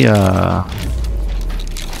me,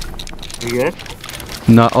 You good?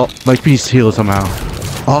 No, oh, my HP's healed somehow.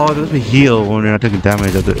 Oh, it lets me heal when you're not taking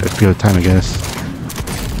damage at the period of time, I guess.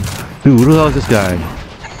 Dude, who the hell is this guy?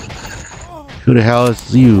 Who the hell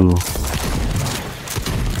is you?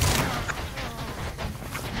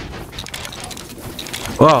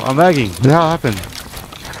 Oh, I'm lagging. What the hell happened?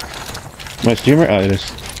 My streamer? Oh, it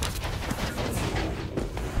is.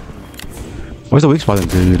 Where's the weak spot then,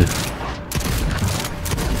 dude?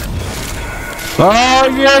 Oh,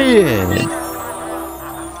 yeah!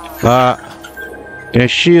 Get a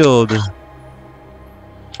shield.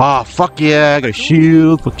 Ah, fuck yeah, I got a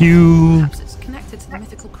shield. Fuck you. Perhaps it's connected to the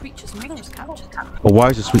mythical creature's mother was captured. Oh,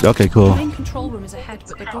 why is it sweet? Okay, cool. The main control room is ahead,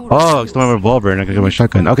 but the door Oh, it's not my revolver and I can get my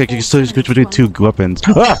shotgun. Okay, you can still switch between two weapons.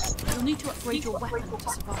 Ah! You'll need to upgrade your weapon to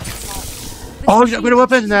survive. Oh, you got better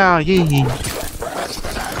weapons now. Yee.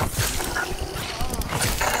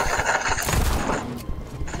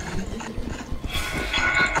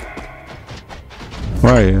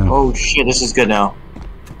 Where are you? Oh shit, this is good now.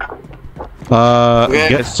 Okay.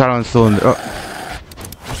 Get silent cylinder. Oh.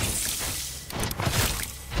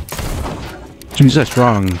 He's so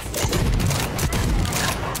strong.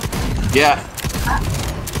 Yeah.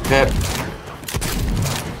 Okay.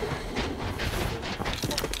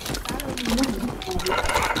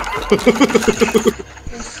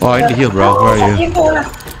 Oh, I need to heal, bro. Where are you?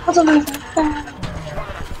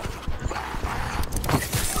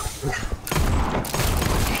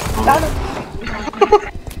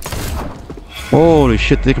 Holy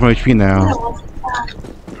shit, they can HP now. Oh,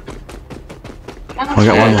 I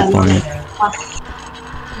got one more point.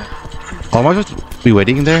 Oh, am I supposed to be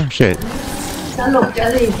waiting in there? Shit.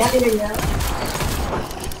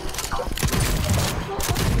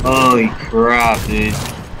 Holy crap, dude.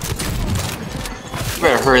 You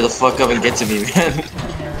better hurry the fuck up and get to me, man.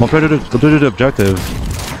 I'll try to do the objective.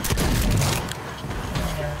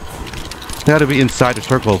 They had to be inside the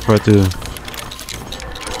circle for it to...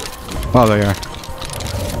 Oh, there you are.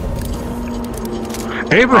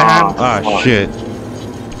 Abraham! Ah, oh, shit.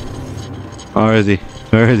 Oh, where is he?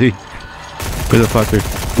 Where is he? Where the fucker?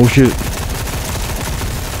 Oh, shoot.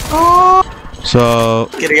 Oh! So...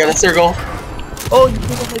 Get out of circle. Oh, you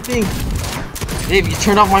turned off my thing. Dave, you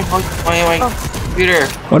turned off my computer.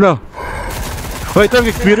 Oh, no. Wait, don't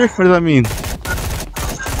get computer? What does that mean?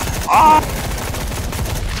 Ah!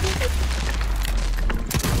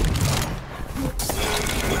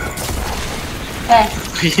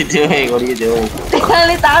 What are you doing? What are you doing? Turn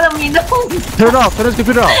it off! Turn his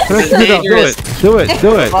computer off! Turn his computer off! Do it! Do it!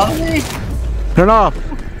 Do it! Turn off!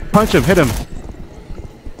 Punch him! Hit him!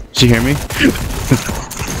 Did you hear me?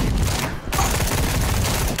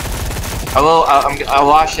 I'll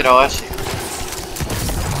watch it. I'll watch it.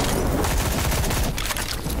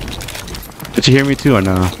 Did you hear me too or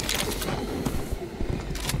no?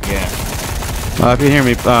 Yeah. If you hear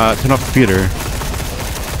me, turn off the computer.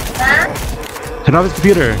 Turn off his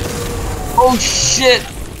computer. Oh shit!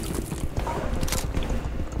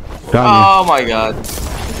 Down oh my god.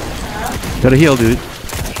 Gotta heal, dude.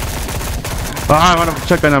 Oh, I want to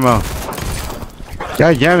check on ammo.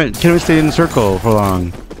 God damn it! Can't we stay in the circle for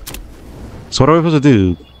long? So what are we supposed to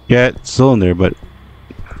do? Get cylinder, but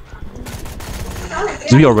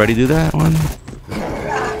did we already do that one?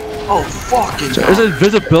 Oh fucking So, is it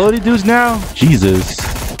visibility dudes now? Jesus.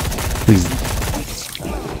 Please.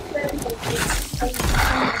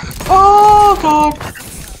 Oh god.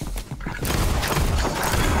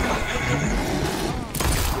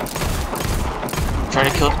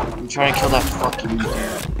 I'm trying to kill that fucking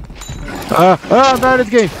I'm bad at this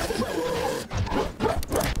game.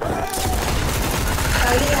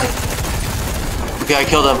 Okay, I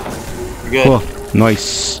killed him. We're good. Cool.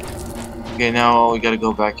 Nice. Okay, now we gotta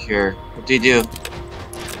go back here. What do you do?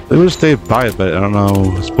 They would stay by it, but I don't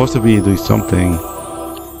know. It's supposed to be doing something.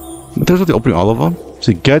 But there's something opening all of them.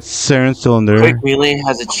 So get Saren cylinder. Quick melee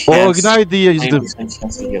has a chance. Oh, good idea. Use the.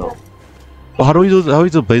 Chance to heal. Oh, how do we do? How do we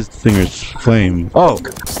do blaze fingers flame? Oh,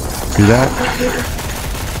 do that.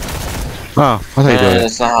 Oh, that's how you do it.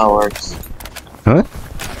 That's not how it works. Huh?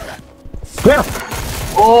 Yeah.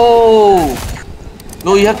 Oh!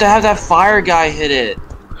 No, you have to have that fire guy hit it.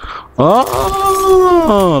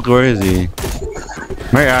 Oh, where is he?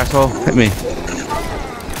 Right, asshole, hit me.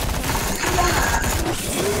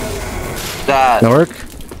 That work?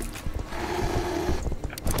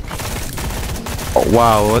 Oh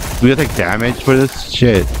wow, what? Do we have to take damage for this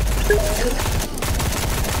shit?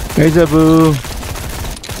 Hey Zabu.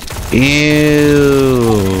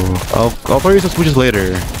 Ew. I'll probably use the switches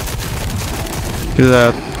later.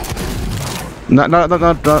 Cause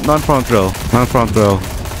non-front throw. Non-front throw.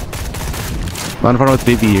 Non-front with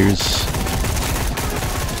baby ears.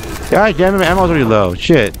 God damn it, my ammo's already low.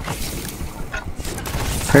 Shit.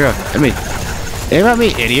 Here you go. Hit me. Aim at me,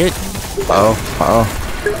 idiot. Uh-oh.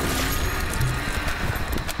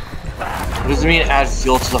 What does it mean add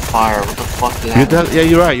fuel to the fire? What the fuck did that mean? Yeah,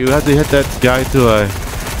 you're right. You have to hit that guy to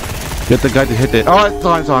get the guy to hit it. Oh,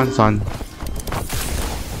 it's on.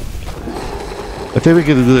 I think we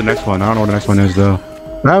can do the next one. I don't know what the next one is though.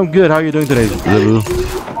 I'm good. How are you doing today, Lulu?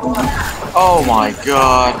 Oh my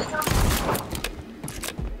god.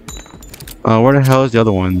 Where the hell is the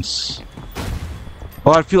other ones?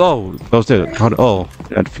 Oh, I feel. Oh, that was it. Oh,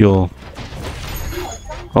 that fuel.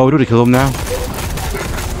 Oh, we do to kill them now?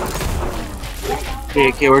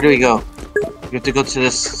 Okay, where do we go? We have to go to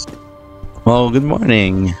this. Oh, good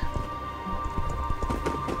morning.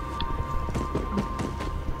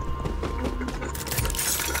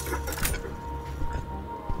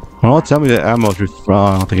 don't tell me the ammo's I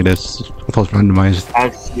don't think it is. I thought it was randomized.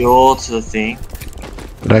 Add fuel to the thing.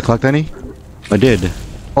 Did I collect any? I did.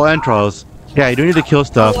 Oh, entrails. Yeah, you do need to kill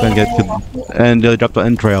stuff and get and they'll drop the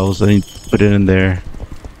entrails and you put it in there.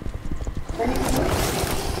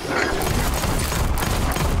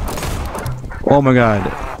 Oh my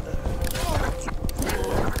god.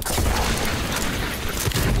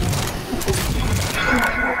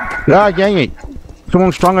 Ah, dang it.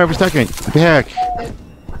 Someone's stronger every second. What the heck?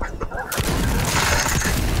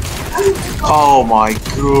 Oh my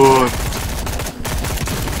god.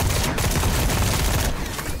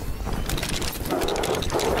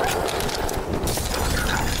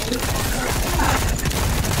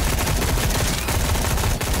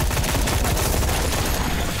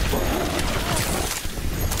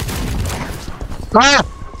 Ah!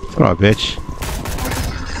 Oh, bitch.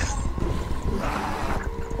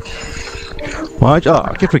 What? Oh,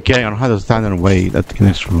 I keep forgetting I don't have to stand and wait. That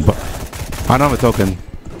connects from. I don't have a token.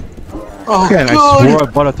 Oh, Again, I god. swore I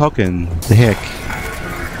bought a token. The heck?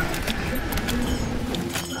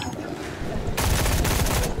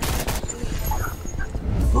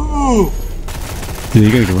 Ooh. Dude,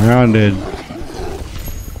 you're gonna get grounded.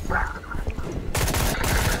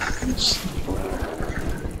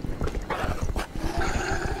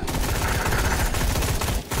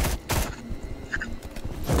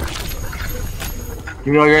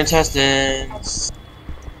 Give me all your intestines.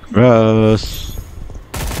 Gross.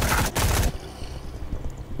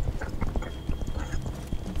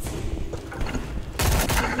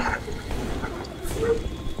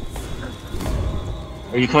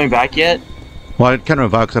 Are you coming back yet? Well, I can't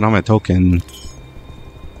revive because I don't have my token. You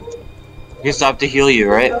can stop to heal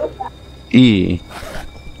you, right? E.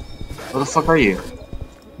 Where the fuck are you?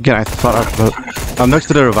 Again, I thought I'm next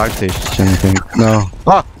to the revive station, I think. No.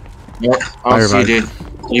 Ah! Yep. I don't see you, dude.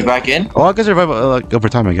 Are you back in? Oh, I guess I revive like over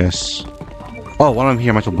time, I guess. Oh, while I'm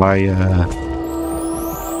here, I might as well buy.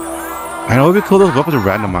 I know it'd be cool. Those weapons are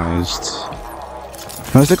randomized.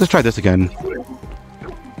 Let's try this again.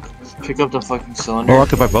 Pick up the fucking cylinder. Oh, I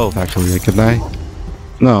could buy both actually. Couldn't I?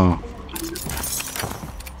 No.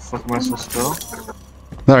 Fuck am I supposed to go?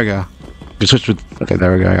 There we go. Just switch with. Okay,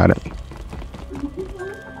 there we go. I got it.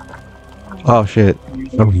 Oh shit!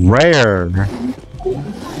 A rare.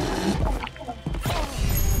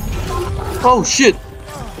 Oh shit!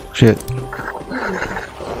 Shit.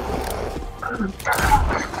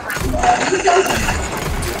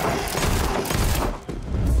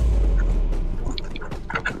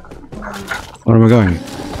 Where am I going?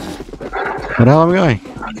 Where the hell am I going?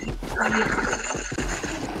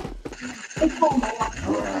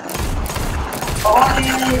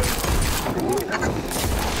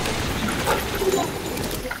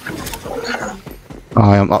 Oh,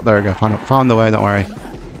 I'm up there. I go. Found the way. Don't worry.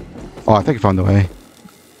 Oh, I think I found the way.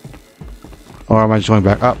 Or am I just going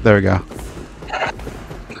back? Oh, there we go.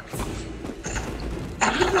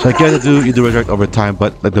 So I guess you do resurrect over time,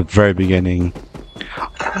 but at the very beginning.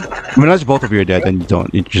 I mean, unless both of you are dead, then you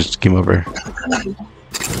don't. You just came over. Did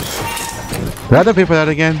I have to pay for that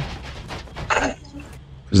again?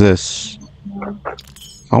 What's this?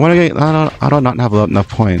 I want to get. I don't not have enough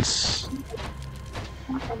points.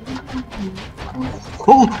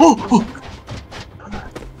 Oh!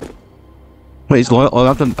 Wait, is all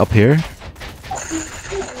up here?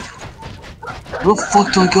 Where the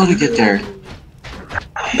fuck do I go to get there?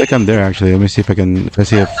 I think I'm there actually. Let me see if I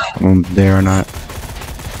see if I'm there or not.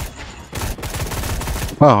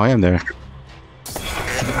 Oh, I am there.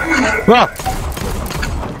 Ah!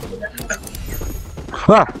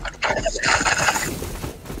 Ah!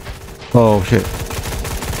 Oh shit.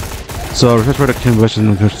 So refresh for the combustion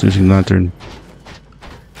and using lantern.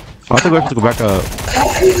 I think we have to go back up.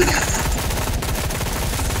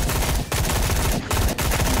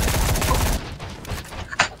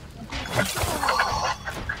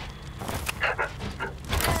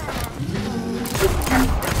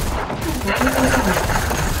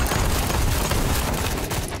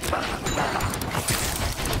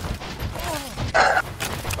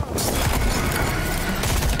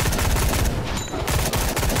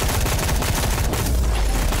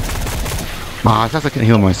 Ah, it sounds like I can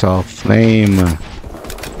heal myself. Lame.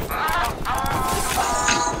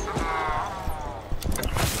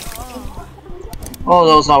 Oh,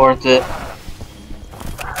 that was not worth it.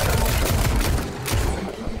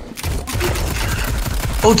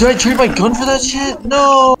 Oh, did I trade my gun for that shit?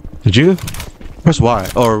 No! Did you? Press Y.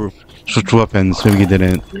 Or switch weapons. Maybe you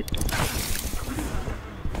didn't.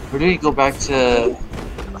 Where do you go back to...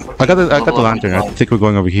 I got the lantern. I think we're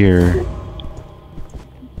going over here.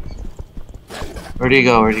 Where do you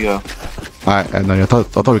go? Where do you go? I know. I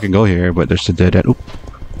thought we can go here, but there's a dead end. Oop.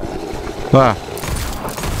 Ah.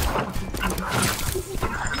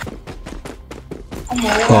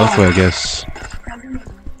 Oh, this way, I guess.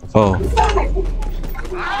 Oh.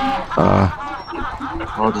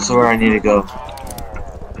 Oh, this is where I need to go.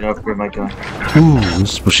 Get upgrade my gun. Ooh,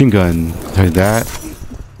 this is machine gun. Try that.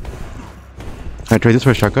 Can I trade this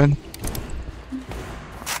for a shotgun?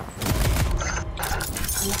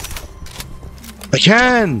 I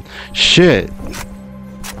can! Shit.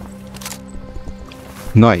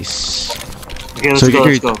 Nice. Okay, let's go,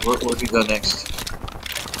 let's go. Where do we go next?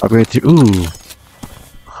 Upgrade to... Ooh.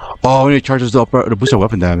 Oh, when it charges the boost our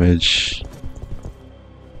weapon damage.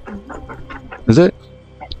 Is it?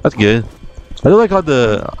 That's good. I do like how I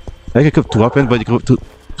can equip two weapons, but you can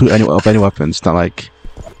equip any weapon. It's not like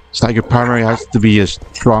your primary has to be a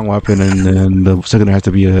strong weapon, and then the secondary has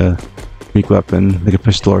to be a weak weapon, like a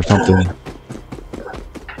pistol or something.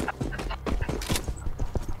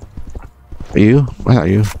 Are you? Why not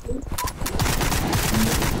you?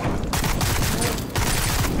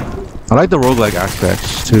 I like the roguelike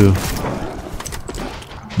aspects too.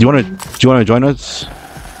 Do you wanna join us?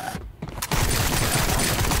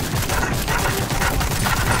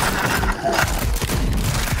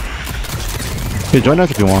 Yeah, join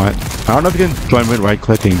us if you want. I don't know if you can join with right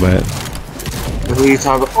clicking, but Who are you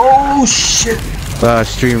talking about? Oh shit!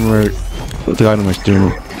 Streamer, the guy on my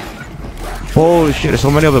stream. Holy shit! There's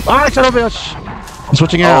so many of them. Ah, son of a bitch! I'm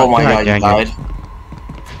switching out. Oh my god, you died.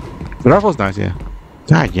 The rifle's nice, yeah.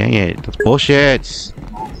 God dang it! That's bullshit.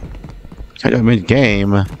 Can't do mid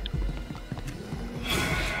game. Yeah,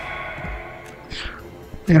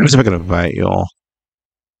 I'm just making a fight, y'all.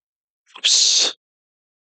 Oops.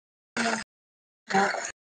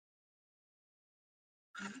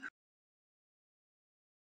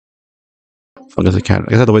 I guess I can't.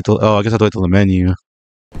 I guess I have to wait till. Oh, I guess I have to wait till the menu.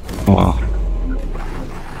 Oh.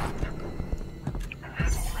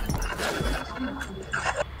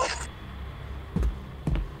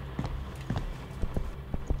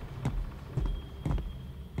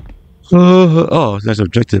 Oh, it's a nice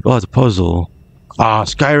objective. Oh, it's a puzzle. Ah,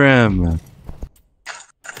 Skyrim.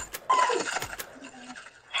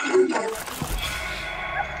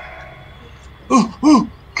 Oh,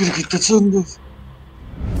 gotta get that son.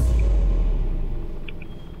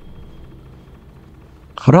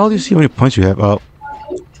 How the hell do you see how many points you have? Oh.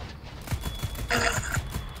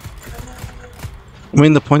 I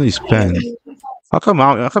mean, the point that you spend. How come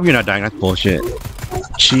you're not dying? That's bullshit.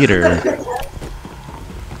 Cheater.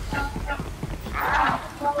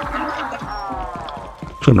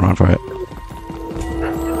 Turn around for it.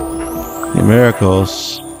 Yeah,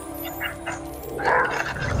 miracles.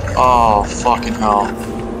 Oh, fucking hell.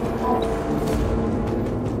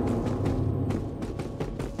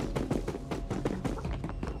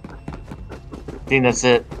 I think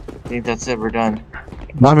that's it. We're done.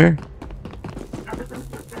 No, I'm here.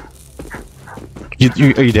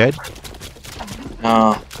 Are you dead?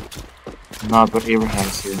 No. No, but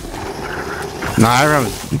Abraham's here. Nah,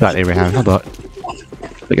 Abraham's not Abraham. I thought.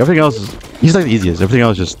 Like, everything else is... He's like the easiest. Everything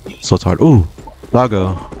else is just so hard. Ooh.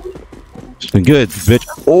 Lago. It's been good, bitch.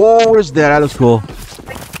 Oh, what is that? That looks cool.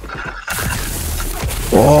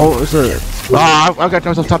 Oh, it's a... Ah, I got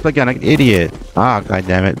myself top again. Like an idiot. Ah, god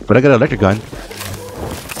damn it. But I got an electric gun.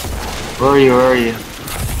 Where are you?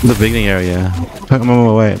 In the beginning area. I'm on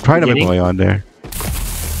my way. I'm trying to make my way on there.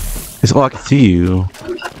 It's all I can see you.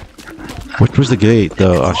 Where's the gate,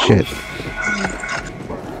 though? Oh, shit.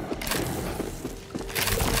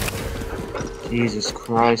 Jesus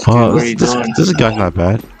Christ, dude, what are you doing? This gun's not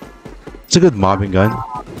bad. It's a good mobbing gun.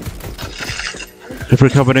 For a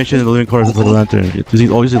combination of the living quarters with the lantern.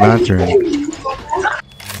 It's always a lantern.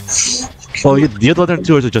 Oh, the other lantern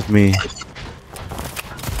too, or is it just me?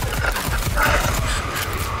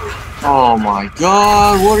 Oh my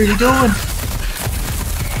god, what are you doing?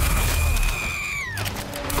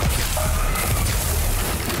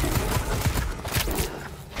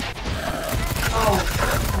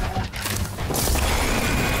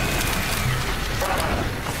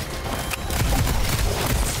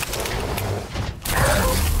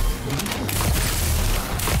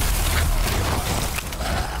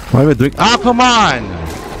 What am I doing? Ah, come on!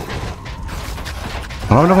 I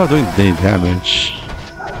don't know if I'm doing any damage.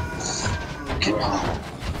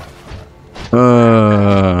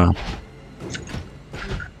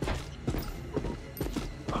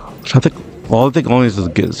 I think only is to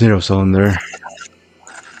get 0 cylinder.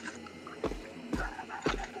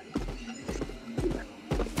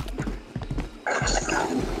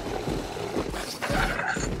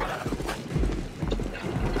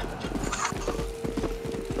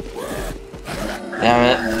 Damn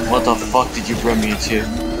it, what the fuck did you bring me to?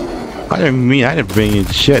 I didn't mean I didn't bring you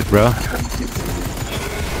shit, bro.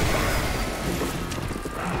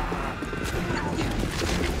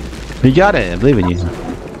 You got it. I believe in you.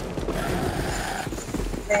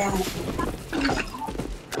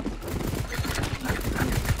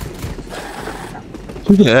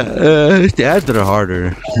 Yeah, it's the ads that are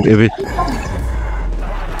harder. If it,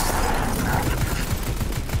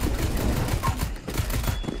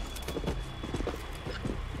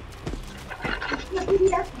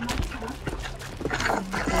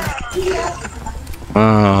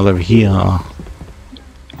 over here.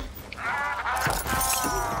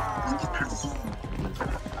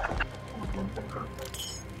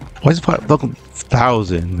 Why is it fucking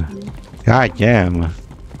 1,000? God damn.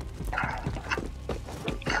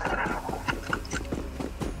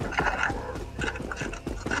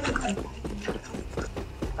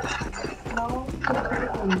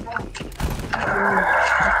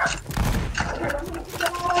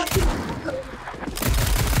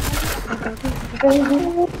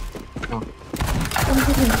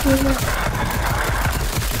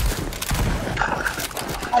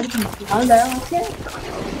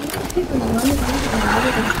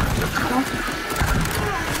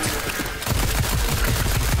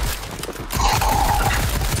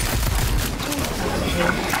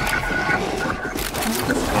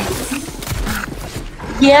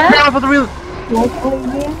 Yeah. Ah, for the real.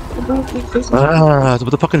 Ah, it's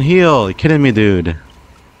about the fucking heal. You kidding me, dude?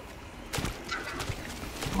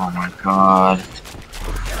 Oh my god.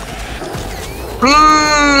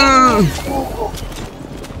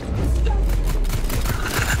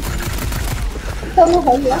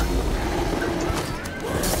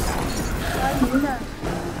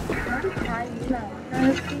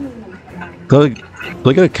 Go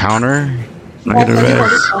get a counter. I get a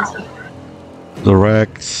res. The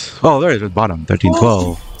Rex. Oh, there it is at the bottom. 13,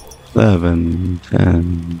 12, 11,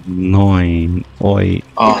 10, 9, 8,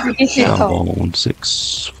 7,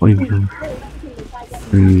 6, 5,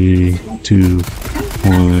 3, 2,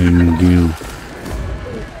 1, go.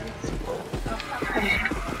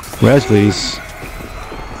 Res, please.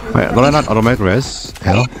 Wait, don't I not automatic res?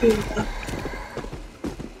 Hell.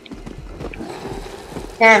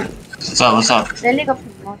 Damn. What's up? I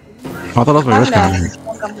thought that was my res counter.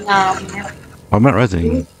 I'm not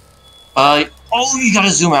resing. Oh, you gotta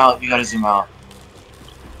zoom out. You gotta zoom out.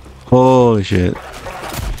 Holy shit.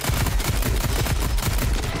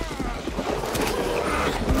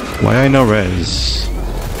 Why I no res?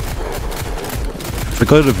 If I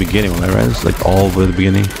go to the beginning when I res, like all the way to the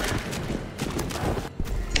beginning.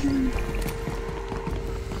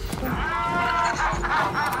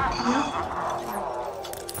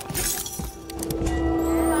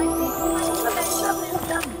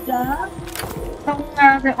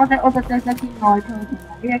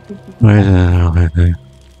 Wait, okay.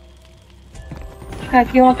 佢係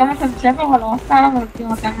叫我咁，佢唔想幫我攞衫，佢叫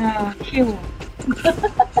我咁啊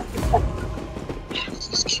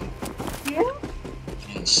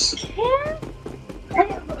Q。Yes.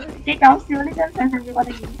 幾搞笑呢張相，仲要我哋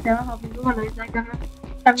影相，後邊嗰個女仔咁樣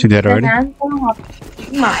瞪See that 隻 already? 眼幫我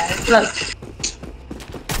影埋啦。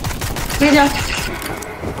呢張，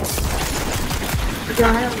仲喺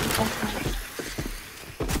度影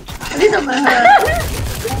呢度咪係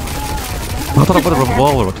I thought I put a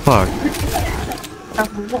revolver, what the fuck? 特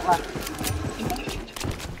虎屋啊！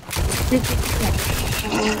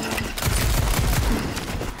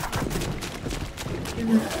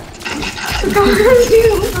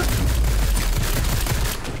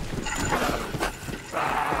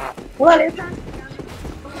好啊，你生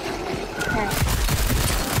係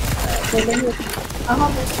你緊要啊後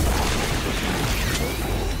面。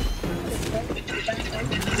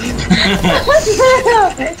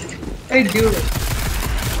They do it.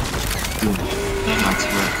 That's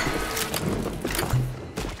right.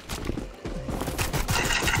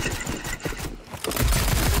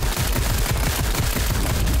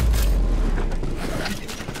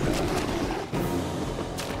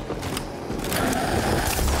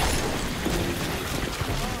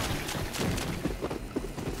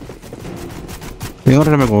 The only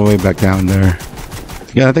time I go way back down there.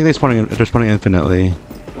 Yeah, I think they're spawning infinitely.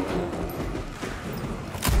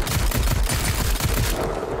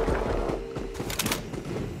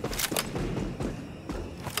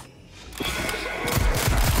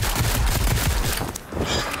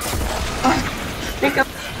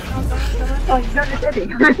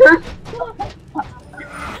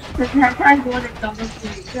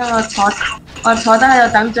我坐得喺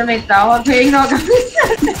度等準備走，佢應該咁。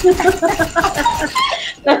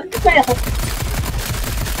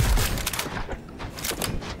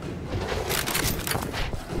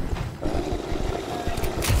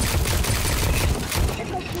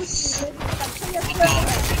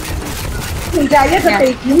就係一個地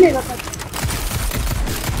點嚟㗎，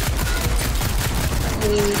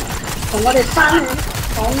從我哋翻去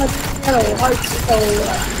講嗰啲一路開始到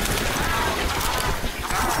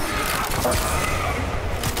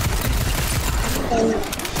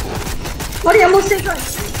我哋有冇4個人？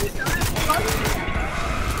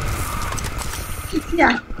知啊？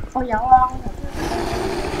我有啊。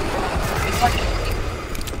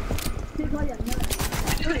4個人㗎啦，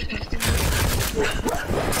都係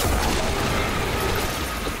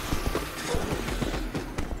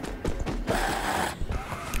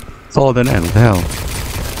It's all dead end. What the hell?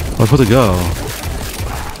 Where's supposed to go?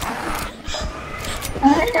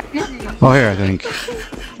 Oh, here I think.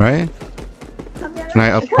 Right?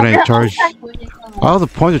 Can I charge? Oh, the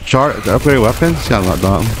point to charge the upgraded weapons? Got a lot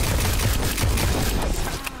dumb.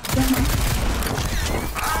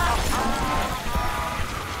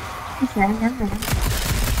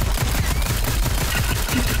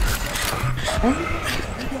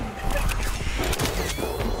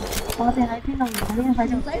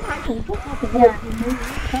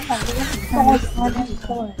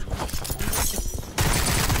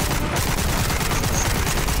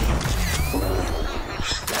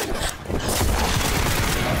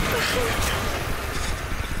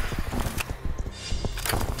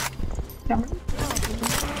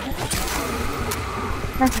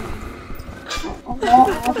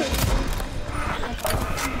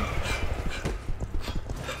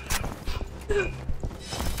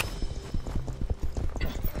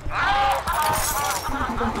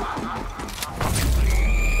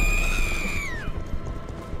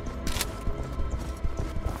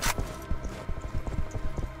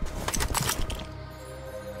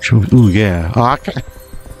 Ooh, yeah. Oh,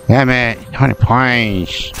 damn it. 20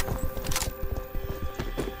 points.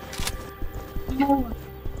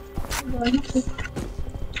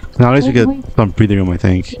 Now at least we get some breathing room, I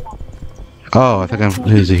think. Oh, I think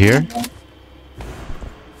is it here?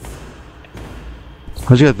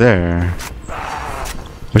 How'd you get there?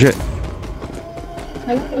 Oh shit.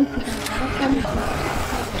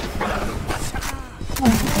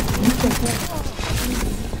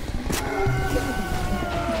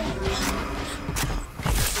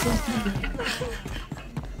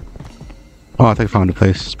 Oh, I think I found a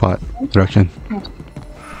place, spot, direction.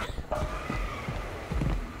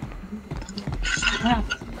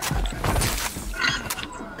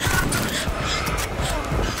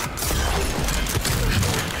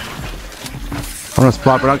 I'm gonna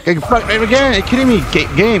spot, but I'm fuck again. Are you kidding me?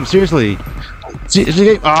 Game, seriously.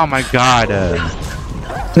 Oh my god.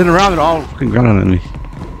 Turn around and all fucking running at me.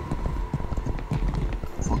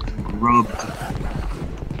 Fucking rubbed.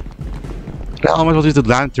 How am I supposed to use the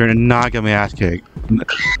lantern and not get my ass kicked?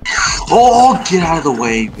 Oh, get out of the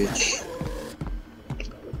way, bitch.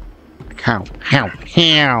 How?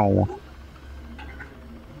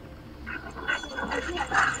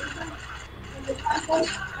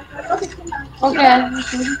 Okay.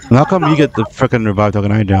 And how come you get the frickin' revive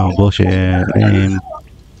token? I don't. Bullshit.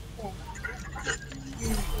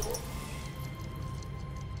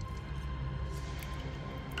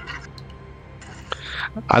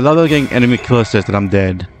 I love getting enemy kill assist and I'm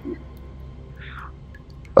dead.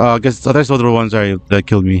 I guess those are the ones that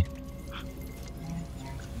killed me.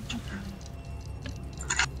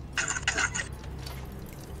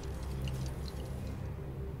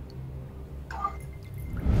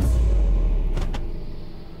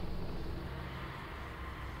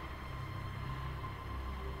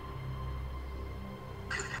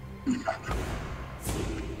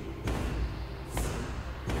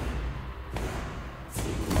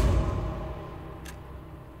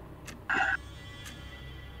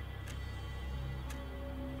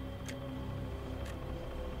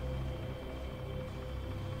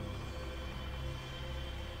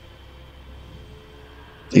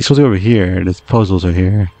 He's supposed to be over here. The puzzles are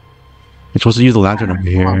here. You're supposed to use the lantern over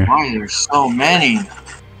here. Why there's so many?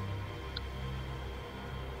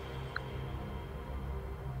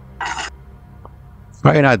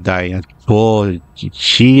 Why are you not dying? That's bull, you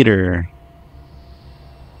cheater.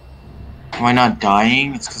 Am I not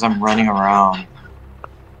dying? It's because I'm running around.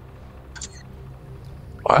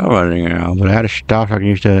 Why am I running around? But I had to stop so I can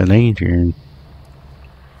use the lantern.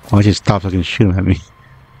 Why don't you stop so I can shoot him at me?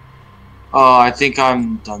 Oh, I think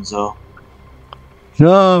I'm donezo.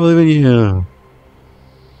 No, I believe in you.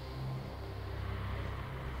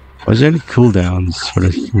 Was there any cooldowns for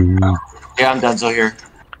this? Yeah, I'm donezo here.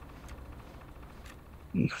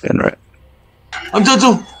 Right. I'm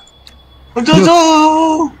donezo! I'm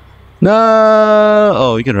donezo! No!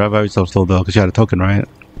 Oh, you can revive yourself still though, because you had a token, right?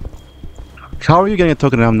 How are you getting a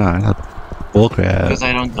token and I'm not? Bullcrap. Because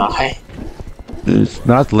I don't die. It's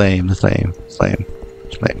not lame. It's lame. It's lame.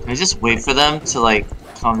 It's lame. Can I just wait for them to like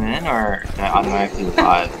come in, or can I automatically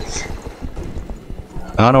revive?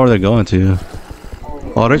 I don't know where they're going to.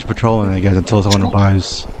 Oh, they're just patrolling, I guess, until someone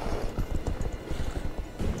revives.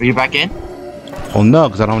 Are you back in? Oh no,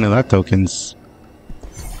 because I don't have any life tokens.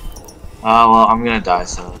 Well, I'm gonna die,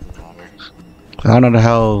 so it doesn't matter. I don't know the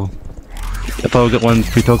hell. I thought we'd get one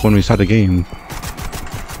free token when we start the game.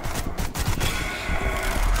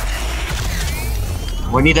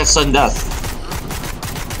 We need that sudden death.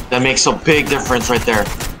 That makes a big difference right there.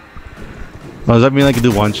 Oh, does that mean like you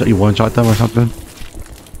do one shot? You one shot them or something?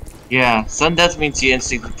 Yeah, sudden death means you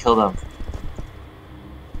instantly kill them.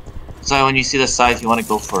 So when you see the scythe, you want to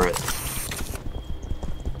go for it.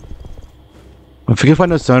 If we can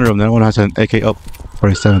find a sunroom, then one has an AK up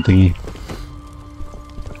 47 thingy.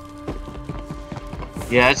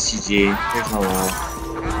 Yeah, it's GG. There's no way.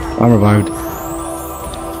 I'm revived.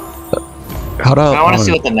 How do I want to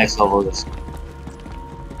see what the next level is.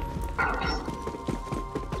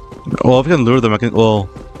 Well, if we can lure them, I can. Well,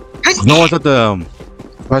 no one's at the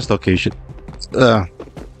quest location.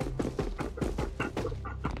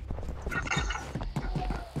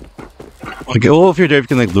 Okay, well, if you're there, you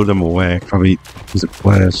can like lure them away. Probably use the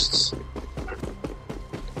quests.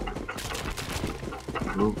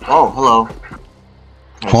 Oh, hello.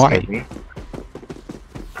 Hi.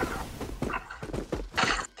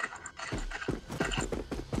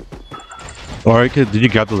 Or did you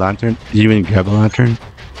grab the lantern? Did you even grab the lantern?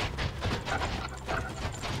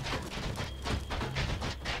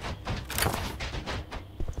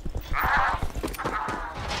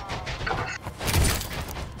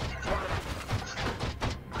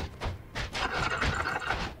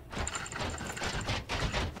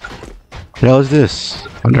 What the hell is this?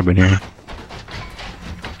 I've never been here.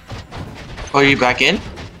 Oh, are you back in?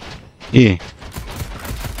 Yeah.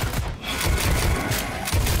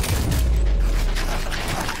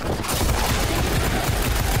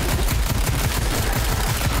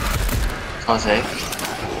 Jose.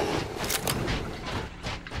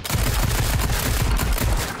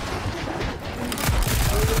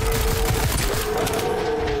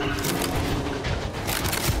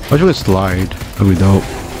 I wish we could slide. That'd be dope.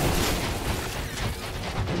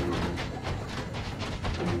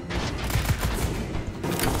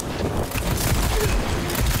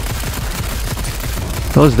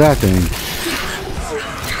 What was that thing?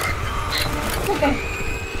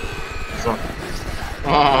 So.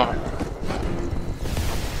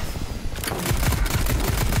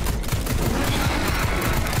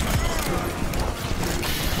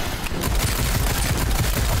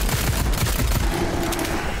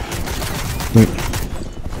 Wait.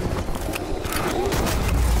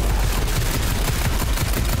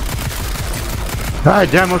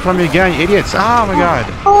 God damn, what's on me again, you idiots! Oh my god!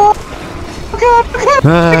 Oh god! Oh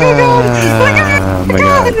my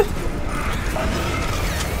god!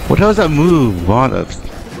 What the hell is that move? What?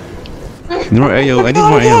 Need more AO. I need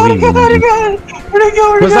more AOE. Where'd it go?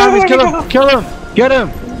 What's zombies? Kill him! Kill him! Get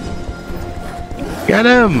him! Get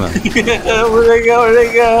him! Where'd they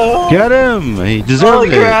go? Get him! He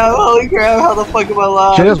deserved it. Holy crap! How the fuck am I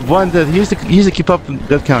alive? She just won the. He used to keep up the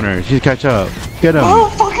death counter. She used to catch up. Get him! How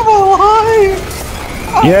the fuck am I alive?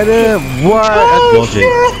 Get him! What? That's bullshit.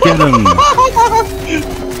 Get him!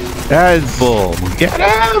 That's bull. Get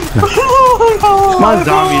him! Come on,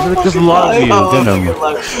 zombies. Just love you. Get him.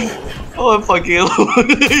 Oh, I'm fucking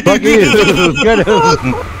Fuck you! Get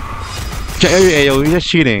him! AO, you're just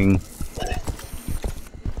cheating.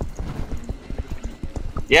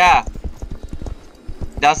 Yeah.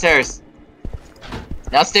 Downstairs.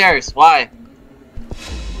 Downstairs. Why?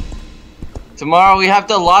 Tomorrow we have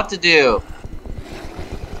a lot to do.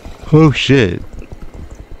 Oh shit.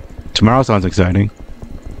 Tomorrow sounds exciting.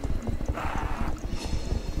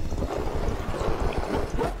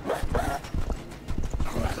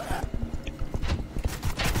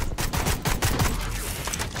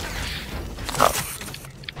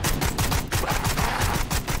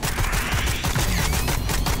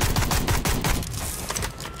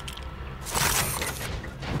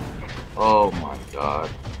 Oh my god.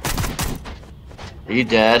 Are you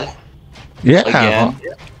dead? Yeah. Again?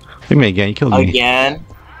 You mean again? You killed me. Again?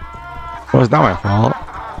 Well, it's not my fault.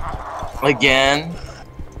 Again?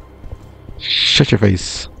 Shut your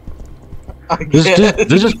face. Again?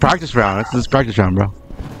 This is just practice round. This is practice round, bro.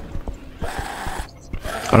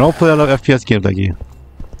 I don't play a lot of FPS games like you.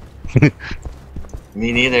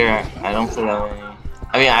 Me neither. I don't play that many.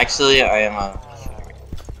 I mean, actually, I am a...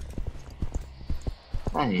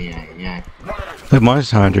 Yeah. Like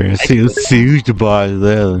Monster Hunter. Let's see who's the boss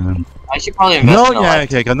there. I should probably invest in a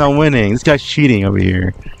life. I'm not winning. This guy's cheating over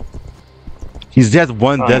here. He's dead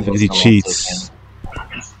one death because he cheats.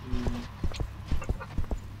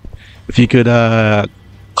 If you could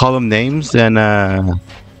call him names and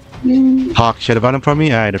talk shit about him for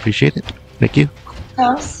me, I'd appreciate it. Thank you.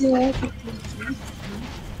 Probably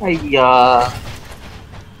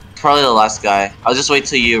the last guy. I'll just wait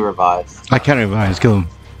till you revive. I can't revive. Just kill him.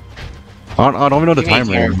 I don't even know the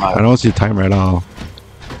timer. I don't see the timer at all.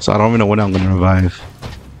 So I don't even know when I'm gonna revive.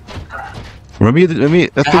 Maybe.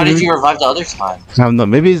 How did you revive the other time? I don't know.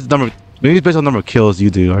 Maybe it's number. Maybe it's based on the number of kills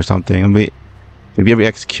you do or something. Maybe every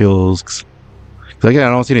X kills. Cause again,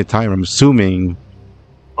 I don't see any timer. I'm assuming.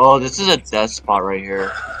 Oh, this is a death spot right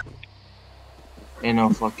here. Ain't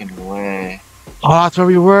no fucking way. Oh, that's where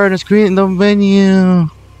we were in the screen in the menu. I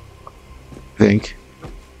think.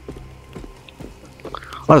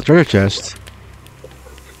 Oh, the treasure chest.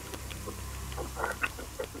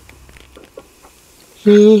 I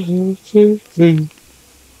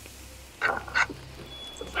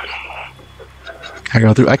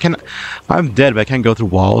go through. I can. I'm dead, but I can't go through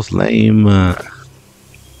walls. Lame.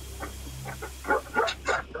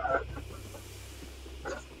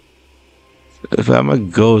 If I'm a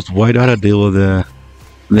ghost, why do I have to deal with the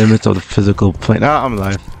limits of the physical plane? Ah, I'm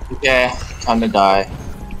alive. Okay, time to die.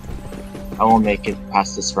 I won't make it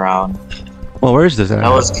past this round. Well, where is this at? That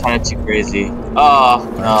was kind of too crazy. Oh,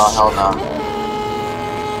 no, hell no.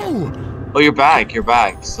 Oh, you're back. You're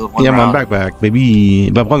back. So one round. I'm back, baby.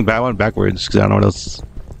 But I'm going backwards because I don't know what else.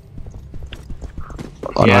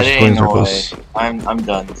 Oh, yeah, no, there ain't no way. I'm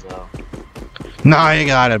done. So. Nah, you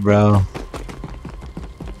got it, bro.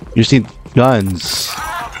 You just need guns.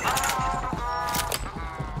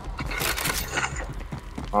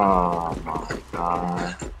 Oh my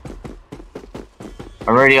god. I'm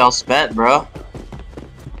already all spent, bro.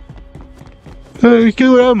 Hey,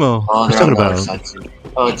 kill ammo. Oh, What's talking about?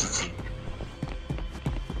 Oh, GG.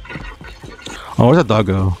 Oh, where's that dog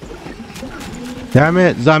go? Damn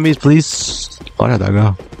it, zombies, please. Oh, where'd that dog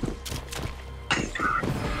go?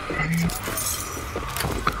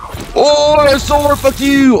 Oh, that sword, fuck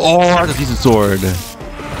you! Oh, that's a decent sword.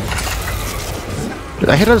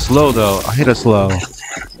 I hit it slow, though. I hit it slow.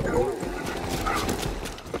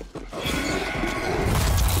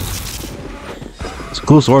 It's a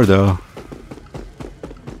cool sword, though.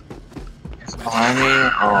 It's behind me.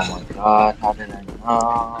 Oh my god, how did I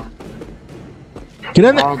know? Get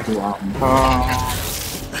in there! How do I know?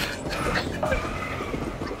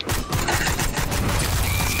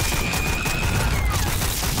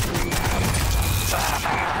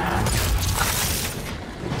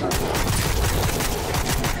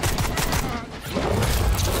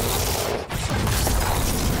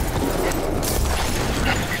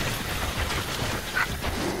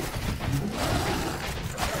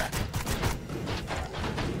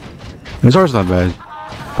 This sword's not bad.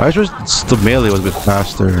 I wish the melee was a bit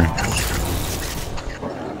faster.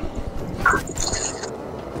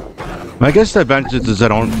 I guess the advantage is I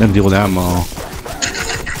don't deal with ammo.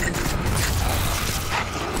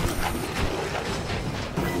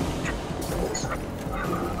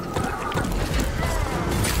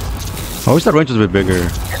 I wish that range was a bit bigger.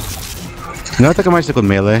 You know, I think I might stick with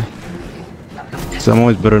melee. So I'm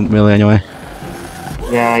always better at melee anyway.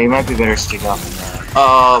 Yeah, you might be better stick off in there.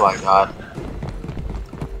 Oh my god.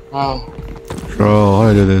 Oh. Bro, how do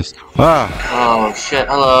I do this? Ah! Oh shit,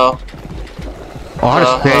 hello. Oh, how to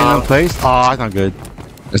stay in one place? Oh, that's not good.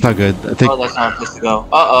 That's not good. I think Oh, that's not a place to go.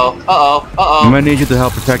 Uh-oh, uh-oh, uh-oh. I might need you to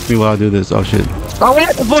help protect me while I do this. Oh shit. Oh,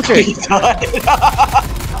 what the bullshit! He died.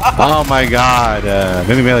 Oh my god.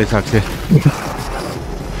 Maybe melee sucks here.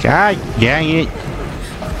 God dang it.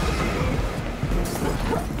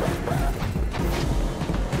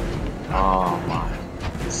 Oh my.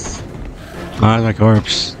 Oh, that's my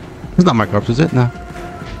corpse. It's not my corpse, is it? No.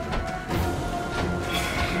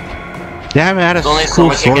 Damn it, I had a There's only so cool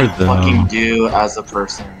much sword I can though. fucking do as a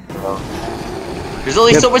person, bro. There's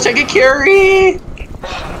only so much I can carry!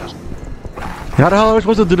 How the hell are we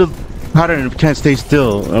supposed to do the pattern if we can't stay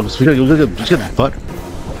still? You'll just get the butt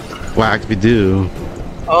whacked if we do.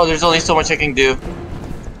 Oh, there's only so much I can do.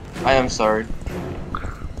 I am sorry.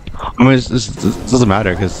 I mean, it doesn't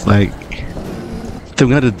matter because, like, they're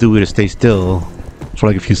gonna do it to stay still for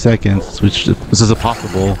like a few seconds, which this is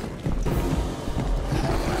impossible.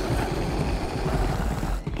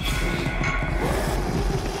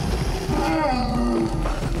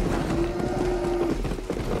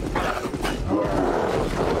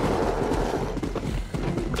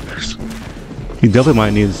 You definitely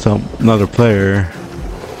might need another player.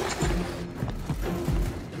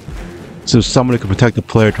 So somebody could protect the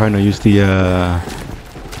player trying to use the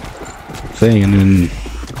thing, and then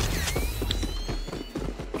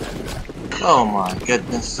Oh my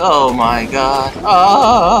goodness. Oh my god.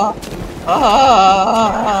 Ah.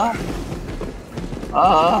 Ah.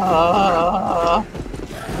 Ah.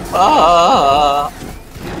 Ah.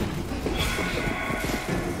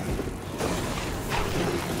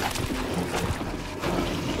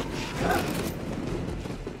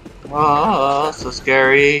 Ah, so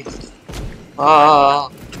scary. Ah.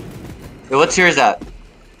 Hey, what tier is that?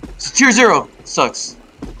 It's tier 0. Sucks.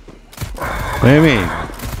 What do you mean?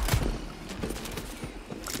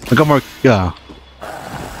 I got more. Yeah.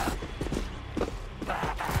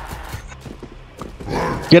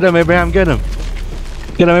 Get him, Abraham. Get him.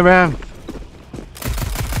 Get him, Abraham.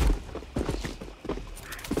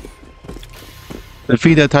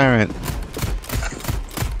 Defeat that tyrant.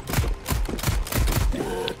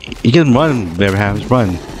 You can run, Abraham. Just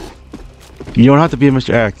run. You don't have to be a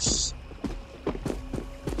Mr. X.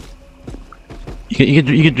 You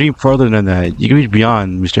can dream further than that. You can reach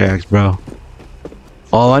beyond Mr. X, bro.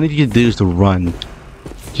 All I need you to do is to run.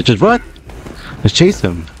 Just run. Just chase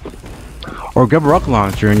him. Or grab a rocket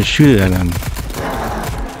launcher and just shoot it at him.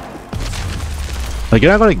 Like,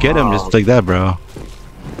 you're not gonna get him just like that, bro.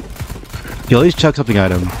 You at least chuck something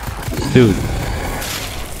at him. Dude.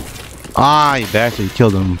 Ah, you bastard. You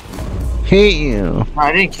killed him. Hey.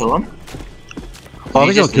 I didn't kill him. Oh, I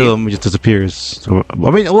think you'll kill him, he just disappears. So,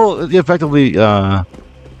 I mean, well, you effectively,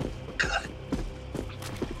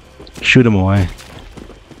 shoot him away.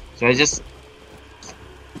 Should I just...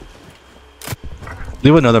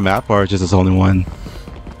 Leave another map, or just this only one?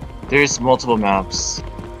 There's multiple maps.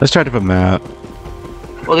 Let's try a different map.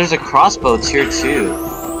 Well, there's a crossbow tier 2.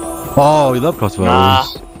 Oh, you love crossbows. Nah.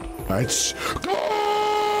 Let's go!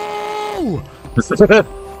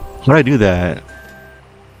 Why do I do that?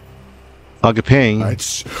 I'll get ping.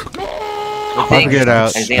 Let's go! I'll figure it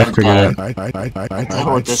out. I think I'll I'm figure it done. out. I'm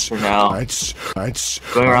done with this for now.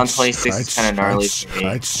 Going around 26 is kind of gnarly for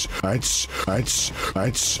me.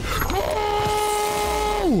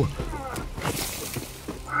 Go!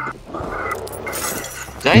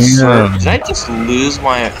 Did I swear? Did I just lose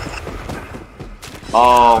my...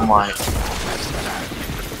 Oh my...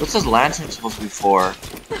 What's this lantern supposed to be for?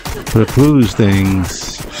 For the clues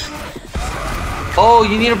things. Oh,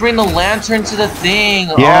 you need to bring the lantern to the thing!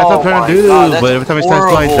 Yeah, oh, that's what I'm trying to do, God, but every time I stand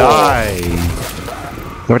still, I horrible. die.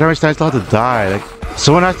 Every time I stand still, I have to die. Like,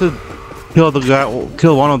 someone has to kill the guy,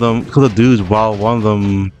 kill one of them, kill the dudes while one of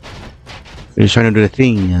them is trying to do the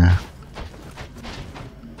thing.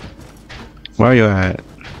 Where are you at?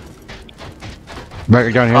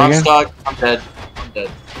 Back down here I'm again? stuck. I'm dead. I'm dead.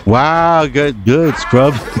 Wow, good,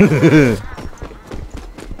 scrub.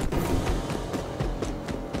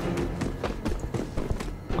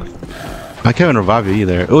 I can't revive you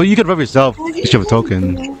either. Oh, you can revive yourself if you have a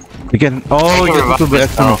token. Again, oh, you get some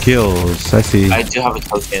extra kills. I see. I do have a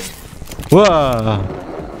token. Whoa!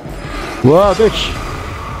 Whoa, bitch!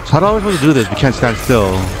 So how do I always want to do this? We can't stand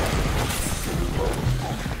still.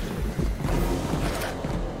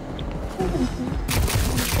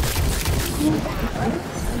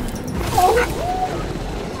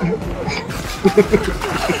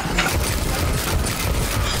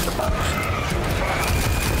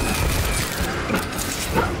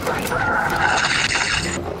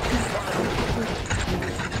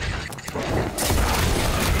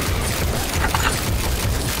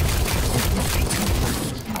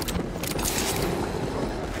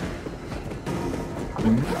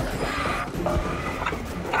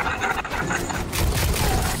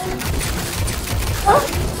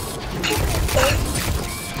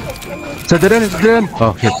 It's dead end.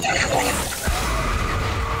 Oh, shit.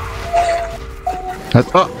 That's,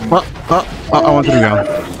 I went to the ground.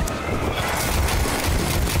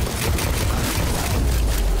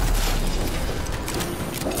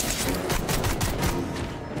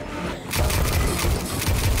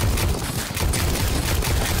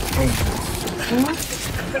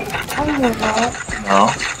 No.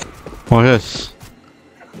 Oh, yes.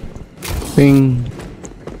 Bing.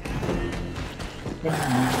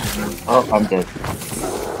 Oh, I'm dead.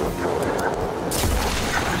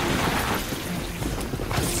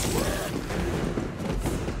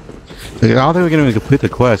 I don't think we're gonna complete the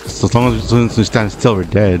quest, because as long as we stand still, we're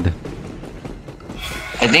dead.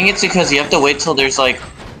 I think it's because you have to wait till there's like...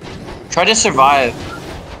 Try to survive.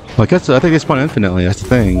 Well, I think they spawn infinitely, that's the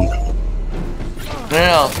thing.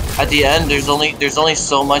 No. At the end, there's only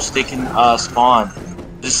so much they can spawn.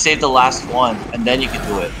 Just save the last one, and then you can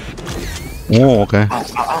do it. Oh, okay.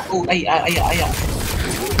 Oh, ay.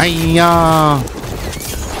 Ayya!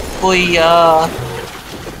 Boy,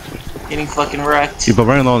 getting fucking wrecked. Yeah, but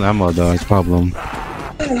running low on ammo, though, is a problem.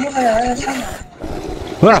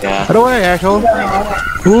 Yeah. How do I, asshole?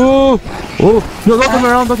 Ooh! Oh! No, don't turn me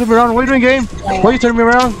around, don't turn me around. What are you doing, game? Why are you turning me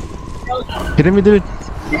around? Kidding me, dude?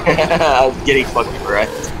 I was getting fucking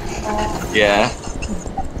wrecked. Yeah.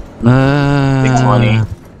 Big 20.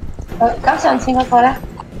 咁上次嗰個咧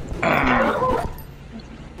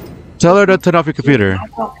Tell her to turn off your computer.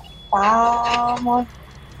 打摩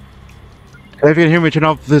If you can hear me, turn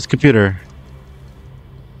off this computer.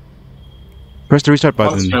 Press the restart I'll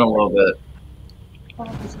button. spin a little bit.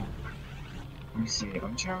 Let me see.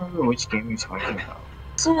 I'm trying to remember which game you're talking about.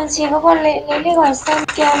 上次嗰個你呢個係新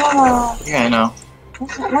game 啊嘛 Yeah, I know.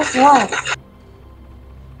 What's one？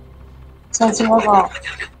 上次嗰個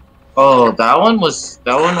Oh, that one was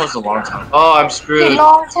a long time. Oh, I'm screwed.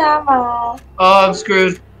 long time 啊 Oh, I'm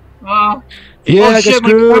screwed. Oh, Yeah, oh I got shit,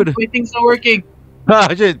 screwed. my thing's not working. Ah,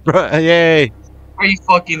 shit, bro. Yay. Are you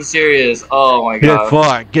fucking serious? Oh my Get god.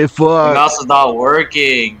 fucked. Get The fucked. mouse is not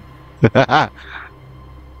working.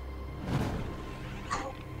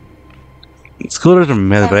 Scooters are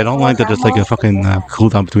mad, but I don't like that there's like a fucking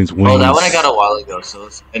cooldown between wings. Oh, that one I got a while ago, so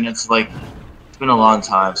it's been a long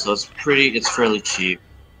time, so it's fairly cheap.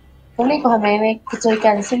 咁呢個係咪你最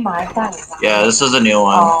近先買翻嚟㗎？ Yeah, this is a new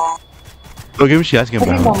one. 哦， What game is she asking 喺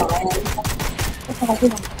邊度 about? 買啊？呢個喺邊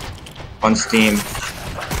度買？ On Steam.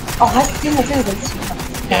 哦，喺 Steam 咪真係幾錢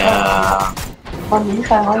啊？ Yeah. 我免費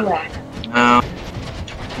可以玩。 No.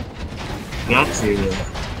 You got to.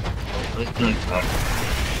 Let's do that.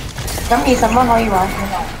 咁20蚊可以玩幾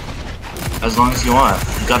耐？ As long as you want.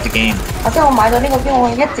 You got the game. 即係我買咗呢個 game，我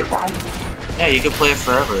一直玩。 Yeah, you can play it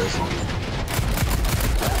forever. As long as...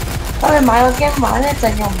 當你買個 game 玩一陣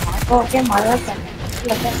又唔買，嗰個 game 買咗一陣，呢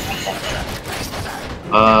個 game 唔一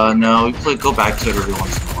陣。No, we go back to it every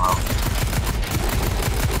once in a while.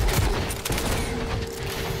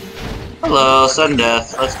 Hello, sudden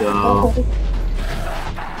death. Let's go.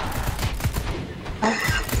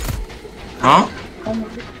 Huh?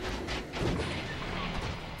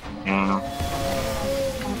 Yeah.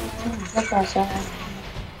 一個上去。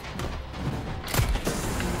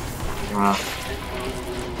 Yeah.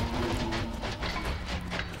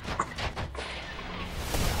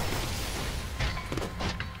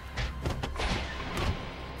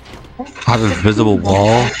 Have a visible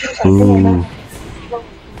wall? Ooh.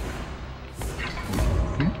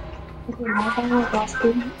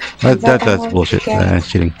 That's bullshit. That's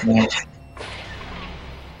cheating. Let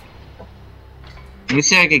me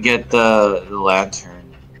see if I could get the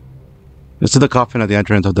lantern. It's in the coffin at the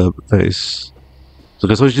entrance of the place. So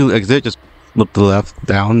as soon as you exit, just look to the left,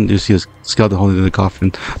 down, you see a skeleton holding the coffin.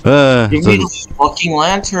 Give me so the fucking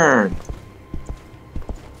lantern!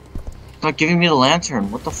 It's not giving me the lantern,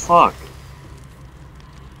 what the fuck?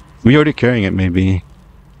 we already carrying it, maybe.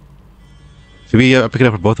 Maybe pick it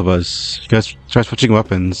up for both of us. You guys try switching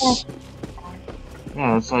weapons.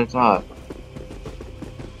 Yeah, that's what I thought.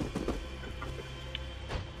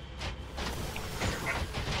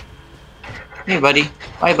 Hey buddy.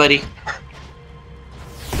 Bye buddy.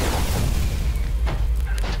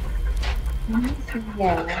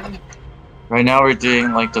 Right now we're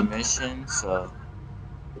doing like the mission, so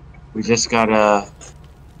we just gotta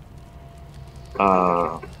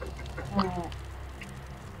right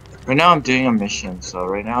now I'm doing a mission, so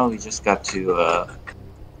right now we just got to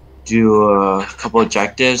do a couple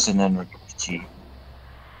objectives and then we're GG.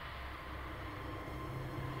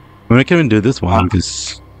 We can't even do this one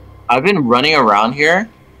because I've been running around here,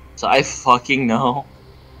 so I fucking know.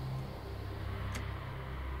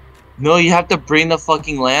 No, you have to bring the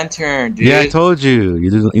fucking lantern, dude. yeah, I told you. You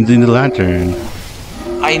need the lantern.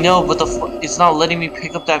 I know, but it's not letting me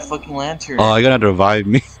pick up that fucking lantern. Oh, you're gonna have to revive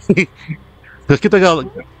me. Let's keep the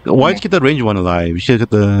why'd you keep the range one alive? You should have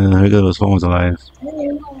kept the regular small ones alive.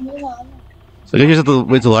 So I guess you have to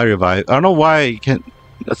wait till I revive. I don't know why you can't.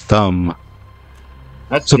 That's dumb.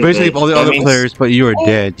 That's So basically, stupid. all the That other means- players, but you were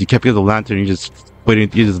dead. You kept getting the lantern. You just waiting.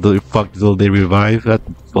 You just fucked until they revive. That's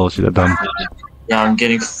bullshit. That's dumb. Yeah, I'm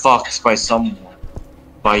getting fucked by someone.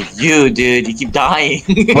 By you, dude. You keep dying.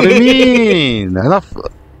 What do you mean? It's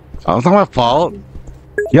not my fault.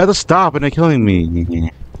 You have to stop and they're killing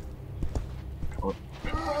me.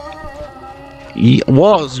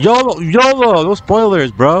 Whoa, YOLO, no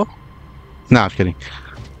spoilers, bro. Nah, I'm just kidding.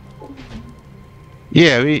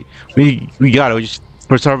 Yeah, we got it. We just,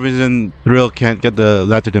 for some reason, Thrill can't get the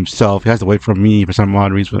lantern himself. He has to wait for me for some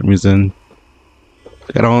odd reason.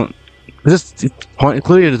 I don't.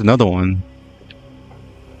 Clearly, there's another one.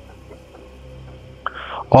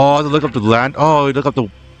 Oh, to look up the land. Oh, you look up the.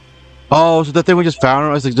 Oh, so that thing we just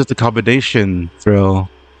found is like just a combination, Thrill.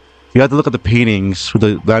 You have to look at the paintings with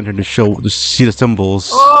the lantern to see the symbols.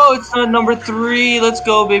 Oh, it's number 3. Let's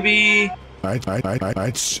go, baby. Let's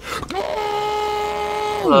go.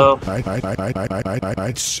 Hello. Are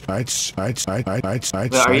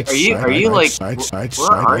you like?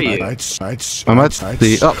 Where are you? I'm at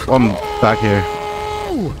the. Oh, I'm back here.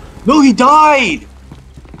 No, he died.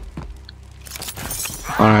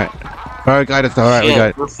 Alright, got it. Alright, we got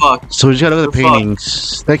it. We're fucked. So we just gotta look at the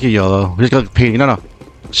paintings. Thank you, YOLO. We just gotta look at the painting. No.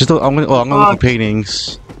 Just I'm gonna look at the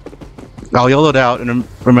paintings. I'll YOLO it out and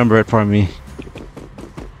remember it for me.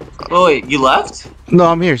 Oh wait, you left? No,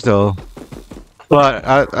 I'm here still. But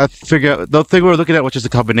I figure out the thing we're looking at, which is the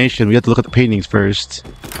combination. We have to look at the paintings first,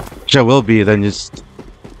 which I will be. Then just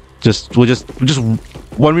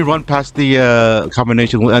when we run past the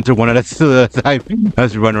combination, we'll enter one at a time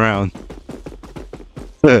as we run around.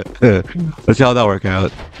 Let's see how that work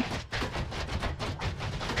out.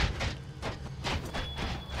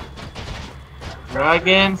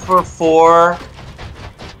 Dragon for 4.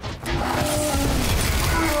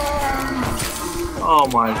 Oh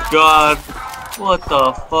my god. What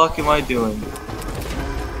the fuck am I doing?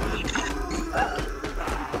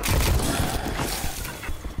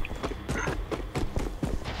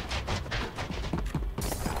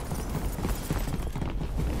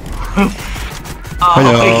 Oh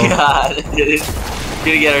my god. We're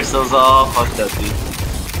gonna get ourselves all fucked up, dude.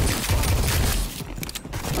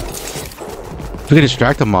 We can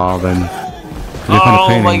distract them all then.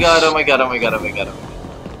 Oh my god, oh my god, oh my god, oh my god, oh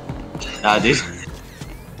my god. Nah, dude.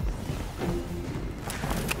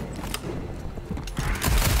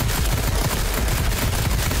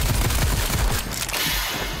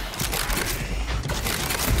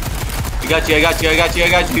 I got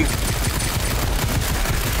you.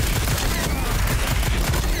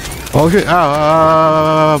 Oh shit!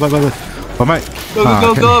 Bye.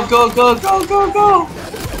 Go!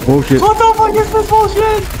 Oh shit! What the fuck is this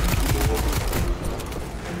bullshit?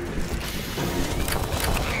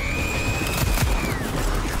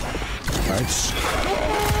 Nice.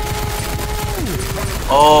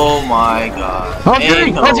 Oh my god. I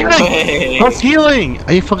was healing!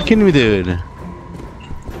 Are you fucking kidding me, dude?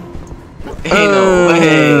 Ain't no way.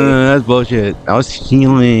 That's bullshit. I was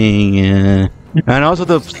healing. And also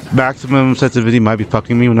the maximum sensitivity might be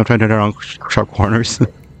fucking me when I'm trying to turn around sharp corners.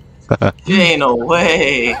 Ain't no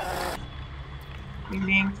way. Ding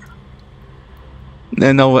ding.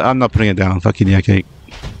 And no, I'm not putting it down. Fucking yeah, cake.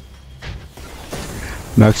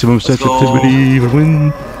 Maximum sensitivity for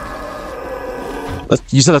win.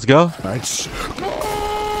 You said let's go? Nice.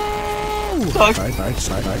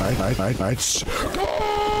 Nice.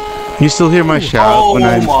 You still hear my shout when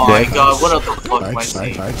I'm dead? Oh my god, what the fuck am I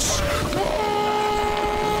saying? Nice.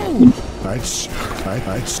 Let's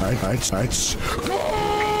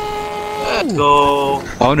go.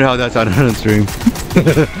 I wonder how that sounded on stream.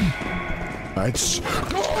 Nice.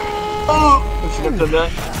 Oh, I should have done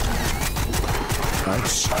that.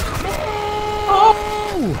 Nice. Oh.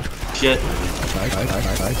 Shit.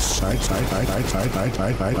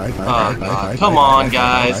 Oh god, come on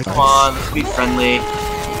guys, come on, let's be friendly.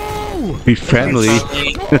 Be friendly.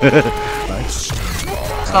 Nice.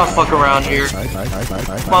 Let's not fuck around here.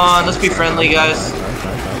 Come on, let's be friendly, guys. Come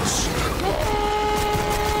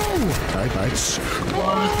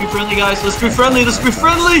on, let's be friendly, guys. Let's be friendly. Let's be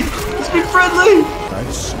friendly. Let's be friendly.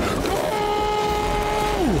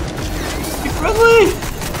 Be friendly.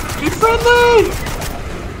 Be friendly.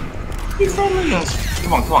 Be friendly, guys.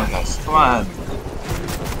 Come on, guys. Come on.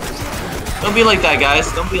 Don't be like that, guys.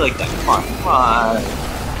 Don't be like that. Come on.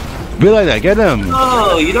 Be like that, get him!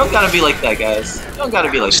 No, you don't gotta be like that, guys. You don't gotta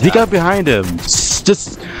be like Sneak that. up behind him.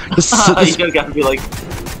 Just you don't gotta be like.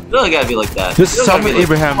 You don't gotta be like that. Just summon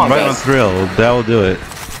Abraham right on Thrill. That will do it.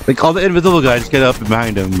 Like all the invisible guys, get up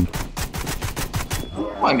behind him.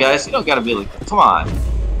 Come on, guys. You don't gotta be like that. Come on.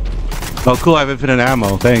 Oh, cool. I have infinite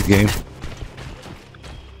ammo. Thanks, game.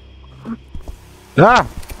 Ah!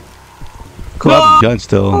 Cool. I have a gun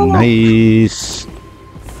still. Nice.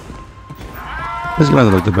 This one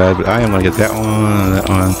doesn't look too bad, but I am gonna get that one, that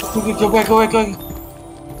one. Go back. Go.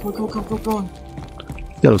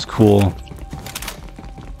 That was cool.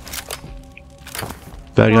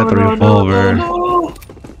 But I got the revolver. No.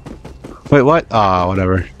 Wait, what? Ah,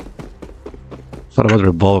 whatever. Thought it was a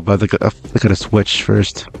revolver, but I gotta switch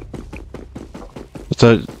first.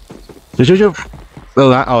 So, did you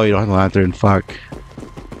oh, you don't have the lantern. Fuck.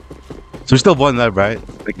 So we still won that, right?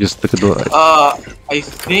 Like, just look at the. I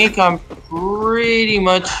think I'm pretty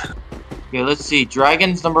much. Okay, let's see.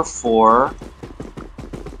 Dragon's number 4.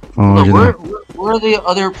 Oh, where are the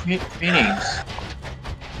other paintings?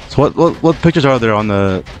 So what pictures are there on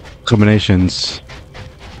the combinations?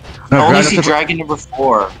 No, I only see dragon number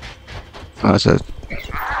 4. Oh, that's it.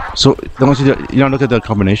 So you don't look at the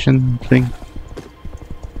combination thing?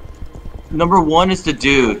 Number 1 is the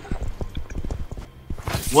dude.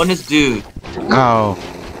 1 is dude. Oh.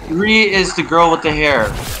 3 is the girl with the hair.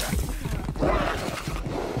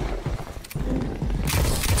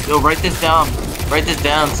 Yo, write this down. Write this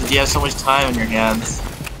down since you have so much time on your hands.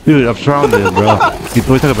 Dude, I'm surrounded, bro. What are you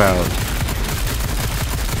talking about?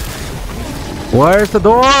 Where's the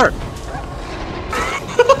door?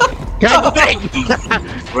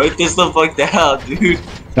 Write this the fuck down, dude.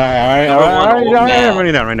 Alright. I'm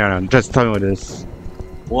writing down right now. Just tell me what it is.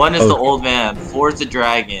 1 is the old man. 4 is the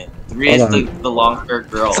dragon. 3 is the long-haired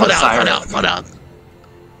girl. Slow down.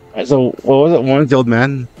 Alright, so what was it? 1 is the old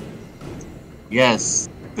man? Yes.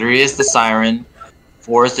 3 is the siren.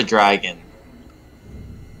 4 is the dragon.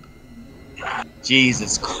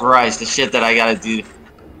 Jesus Christ, the shit that I gotta do.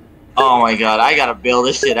 Oh my god, I gotta build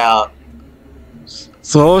this shit out.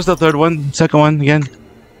 So what was the third one? Second one again?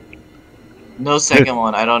 No second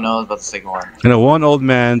one. I don't know about the second one. You know, 1 old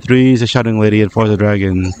man, 3 is a shouting lady, and 4 is a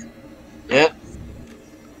dragon. Yep.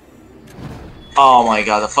 Oh my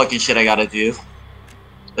god, the fucking shit I gotta do.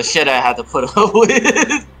 The shit I had to put up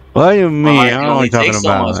with. What do you mean? I don't know what you're talking so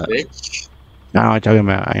about. much, bitch. I don't know what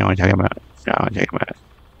you're talking about.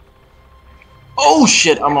 Oh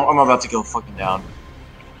shit, I'm about to go fucking down.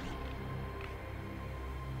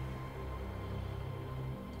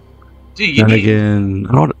 Dude, you Then again,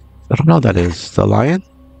 I don't know what that is. The lion?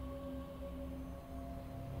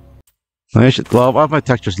 Well, my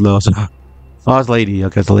texture's low, so... Oh, it's lady.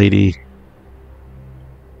 Okay, it's a lady.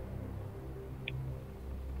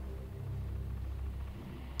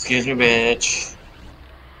 Excuse me, bitch.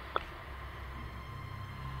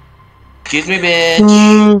 Excuse me,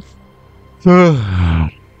 bitch.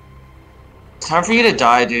 Time for you to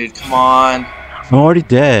die, dude. Come on. I'm already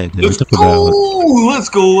dead. Let's go. Let's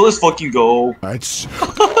go. Let's fucking go. Let's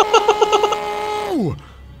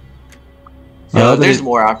Yo, there's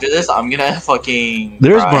more after this. I'm gonna fucking.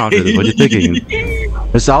 There's more after this. What you thinking?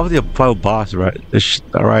 It's obviously a final boss, right?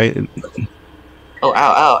 Alright. Oh,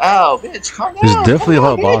 ow, bitch, calm down. There's definitely a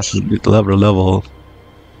final boss at level.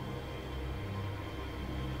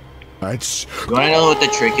 Let's You wanna know what the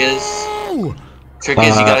trick is? Trick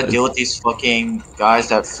is you gotta deal with these fucking guys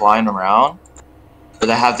that flying around. Or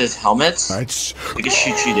that have these helmets. They can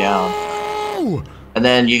shoot you down. And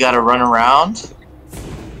then you gotta run around.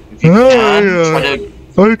 If you can,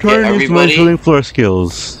 try to get everybody. Shooting floor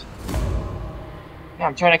skills. Yeah,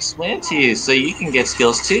 I'm trying to explain it to you so you can get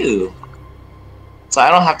skills too. So I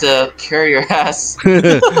don't have to carry your ass.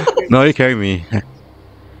 No, you carry me.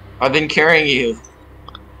 I've been carrying you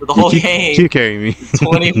for the whole game. You carry me.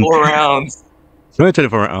 24 rounds. Only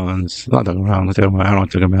 24 rounds. Not talking rounds. I don't know what I'm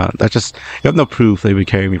talking about. That's just, you have no proof they would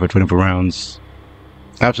carry me for 24 rounds.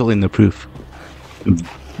 Absolutely no proof. I'm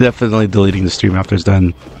definitely deleting the stream after it's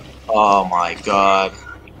done. Oh my god.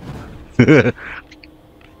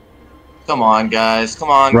 Come on, guys. Come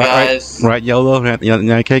on, guys. Right, YOLO.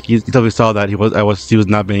 Yeah, Cake. You totally saw that he was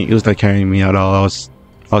not carrying me at all. I was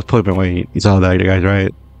pulling my weight. You saw that, you guys,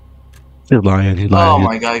 right? He's lying. Oh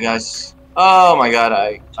my god, guys. Oh my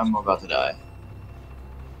god, I'm about to die.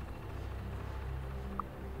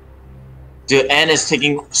 Dude, N is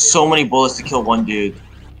taking so many bullets to kill one dude.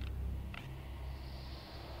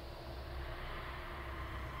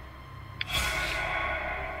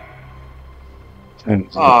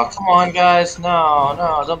 Oh, come on, guys.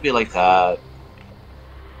 No, don't be like that.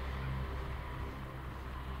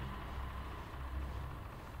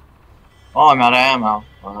 Oh, I'm out of ammo.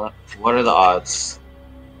 What are the odds?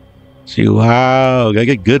 See, wow, gotta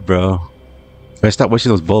get good, bro. Gotta stop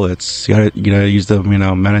wasting those bullets. You gotta use them,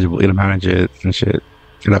 manageable. You gotta manage it and shit.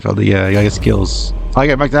 You gotta get skills. I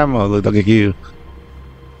get max ammo. Look at you.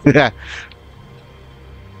 Yeah.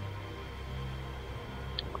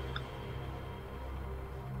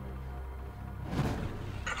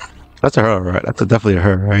 That's a her, right? That's definitely a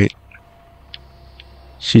her, right?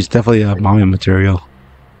 She's definitely a mommy material.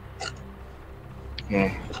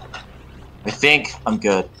 Okay. I think I'm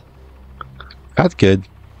good. That's good.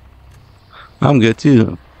 I'm good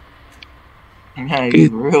too. Yeah, you're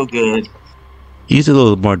real good. Use a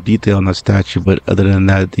little more detail on the statue, but other than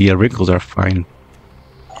that, the wrinkles are fine.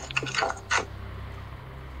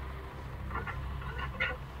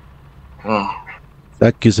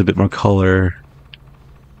 That gives a bit more color.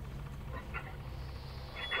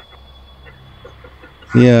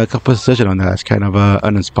 Yeah, composition on that is kind of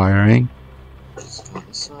uninspiring. Let's go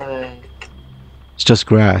this way. It's just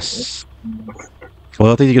grass.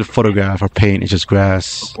 Well, I think you can photograph or paint. It's just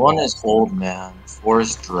grass. 1 is old man. 4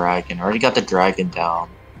 is dragon. I already got the dragon down.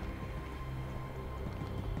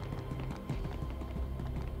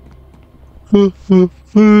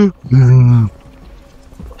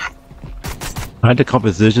 I had the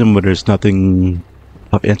composition, but there's nothing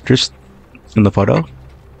of interest in the photo.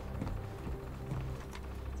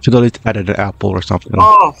 Should at least added an apple or something.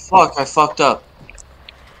 Oh fuck! I fucked up.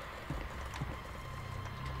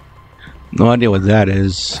 No idea what that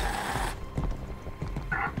is.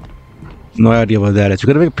 No idea what that is.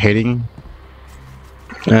 You're gonna make a painting,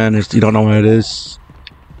 and you don't know what it is.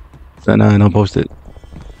 Then don't post it.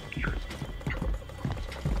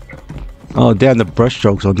 Oh damn! The brush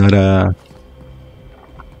strokes on that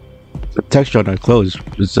the texture on that clothes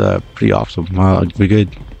is pretty awesome. Wow, pretty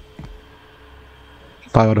good.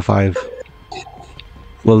 5 out of 5.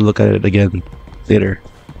 We'll look at it again later.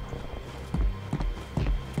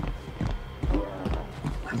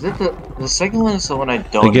 Is it the second one is the one I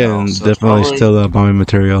don't again, know? So definitely still bombing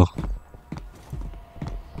material.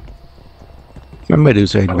 I might do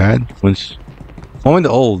something bad. Only the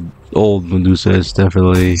old Medusa is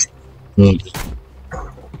definitely good.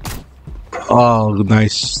 Oh,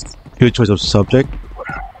 nice. Good choice of subject.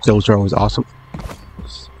 Those are always awesome.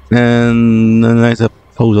 And a nice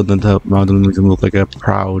pose on the top mountain makes him look like a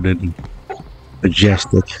proud and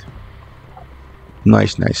majestic.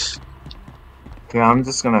 Nice, nice. Okay, I'm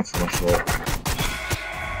just gonna finish it.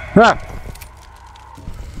 Ah!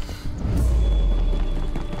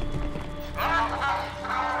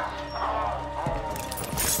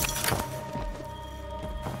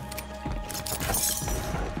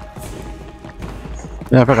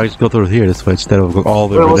 Yeah, I forgot I just go through here this way instead of going all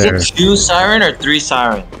the way over there. Was it 2 siren or 3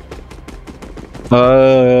 siren?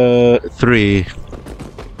 3.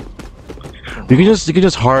 You can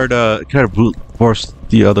just hard kind of brute force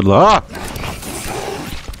the other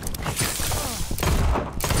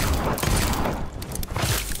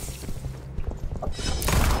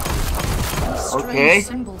Okay.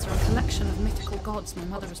 Symbols are a collection of mythical gods my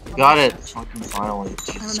mother has Got it. Fucking finally.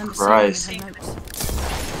 Jesus Christ.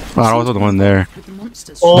 I wasn't the one there.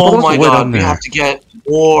 Oh my god, we have to get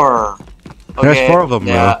more. Okay, there's 4 of them,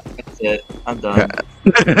 yeah, bro. That's it. I'm done.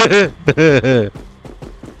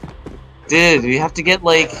 Dude, we have to get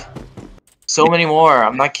like so many more.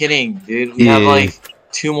 I'm not kidding, dude. We have like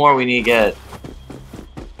 2 more we need to get.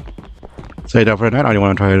 So you down for a night, or do you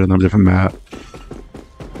want to try it on a different map?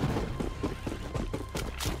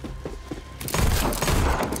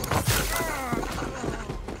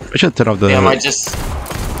 I should turn off the. Damn, I just.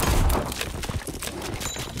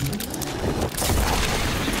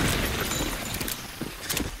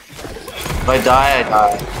 If I die, I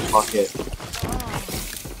die. Fuck it.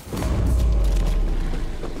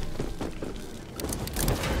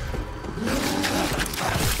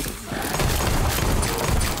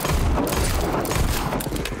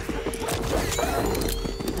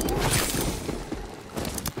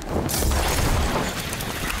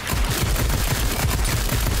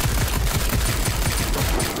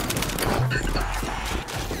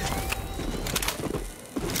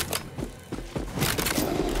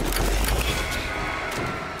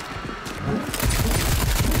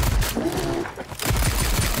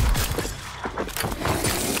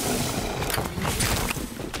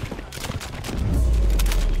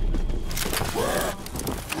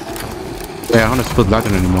 Yeah, I don't want to split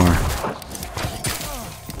Latin anymore.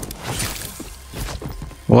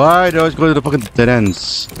 Why do I always go to the fucking dead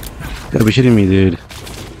ends? You gotta be shitting me, dude.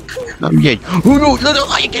 Yeah. Oh no, no,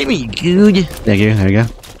 are you kidding me, dude? There you go.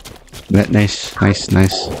 Nice.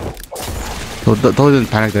 Totally didn't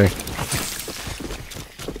panic there.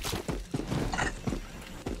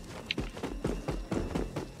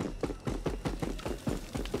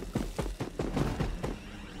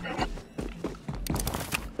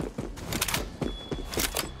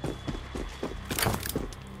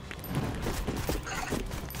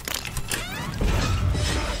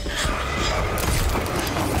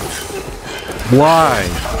 Why?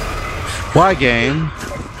 Why, game?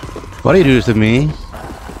 Why do you do this to me?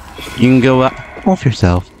 You can go off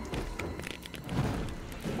yourself.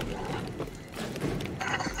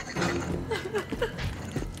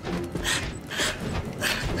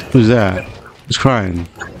 Who's that? Who's crying?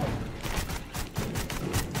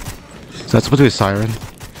 Is that supposed to be a siren?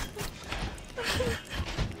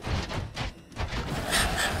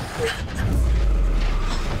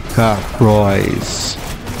 God, Royce.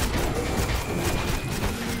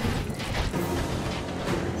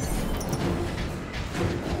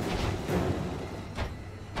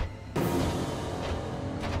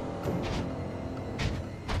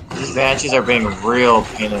 These banshees are being a real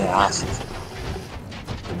pain in the ass.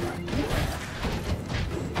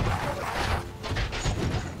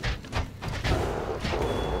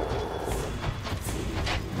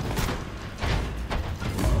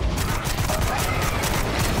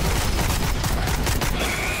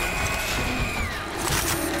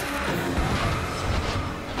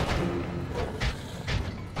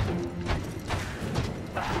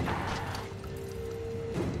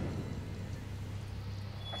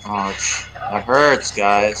 Ouch. That hurts,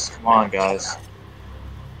 guys. Come on, guys.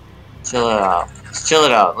 Chill it out. Let's chill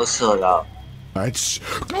it out. Let's chill it out. Let's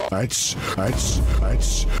go.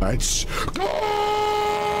 Let's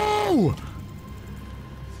go.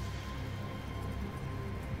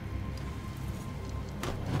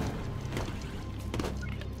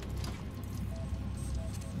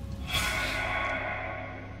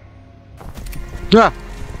 Yeah.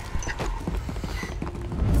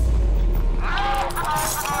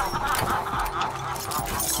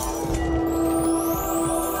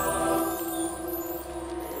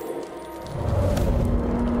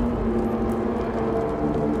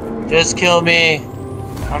 Just kill me.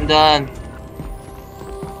 I'm done.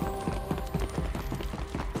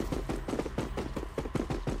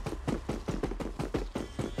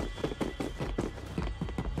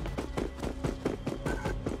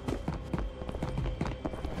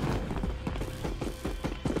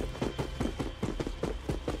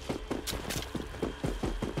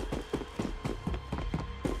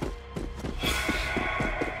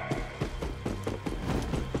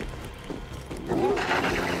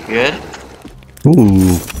 Good?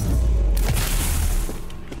 Ooh.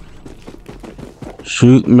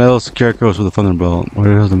 Shoot metal scarecrows with a thunderbolt.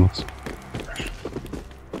 Where is the most?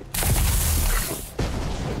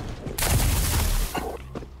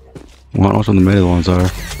 Well, which one the metal ones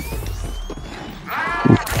are?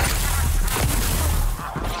 Ooh.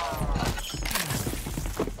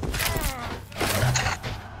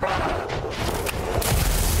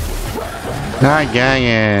 God dang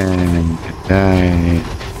it. Dang.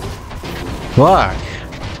 Fuck.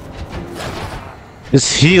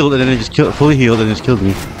 Just healed and then it just killed, fully healed and just killed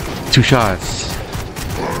me. 2 shots.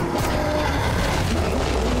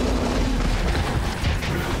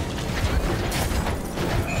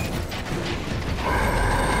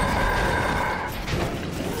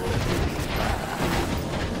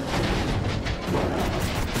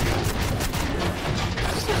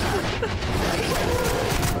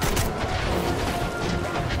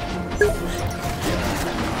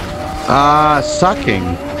 Sucking.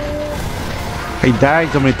 I died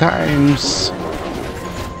so many times.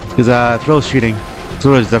 Because Thrill's cheating.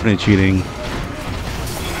 Thrill is definitely cheating.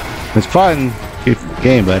 It's fun. Good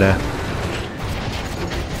game, but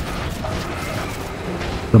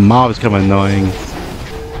the mob is kind of annoying.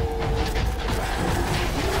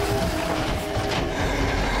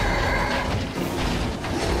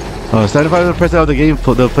 Oh, 75% of the game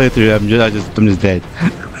they'll play through. I'm just dead.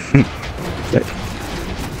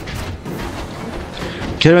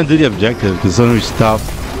 Can't even do the objective because suddenly we stop.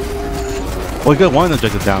 Well, we got one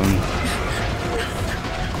objective down.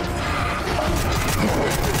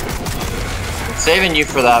 Saving you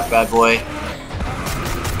for that, bad boy.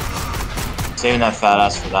 Saving that fat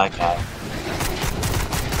ass for that guy.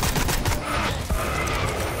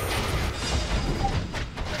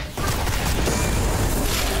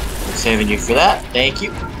 Saving you for that. Thank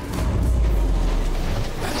you.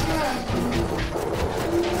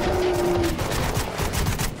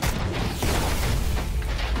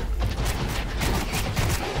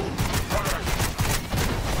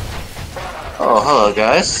 Oh, hello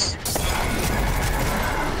guys.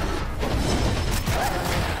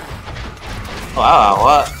 Wow,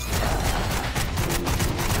 what?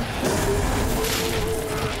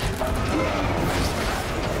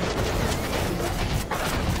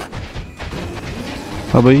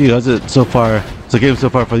 How about you? How's it so far? It's a game so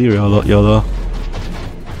far for you, YOLO.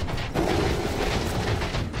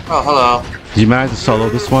 Oh, hello. Did you manage to solo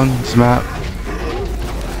this map?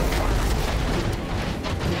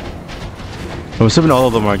 I'm assuming all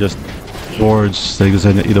of them are just boards, they can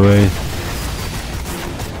send it either way.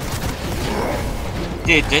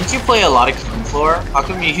 Dude, didn't you play a lot of Clone Floor? How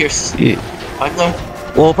come you hear... Yeah.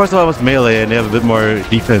 Well, first of all, it was melee and they have a bit more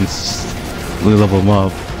defense when you level them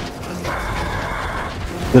up.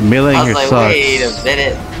 The melee here like, sucks. Wait a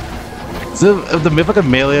minute. So if I could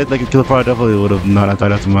melee like a killer pro, I definitely would have not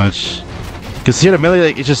died out too much. Cause here the melee,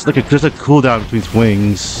 like, it's just like there's a cooldown between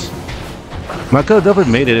swings. I could have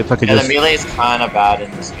definitely made it if I could just... the melee is kind of bad in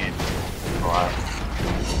this game. A lot.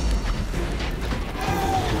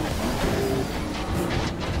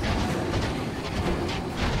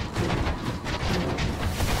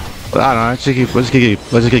 But I don't know, let's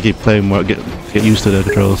just keep playing more, get used to the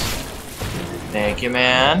controls. Thank you,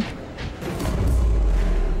 man.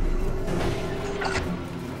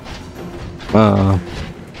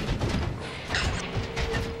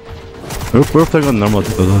 We're playing on normal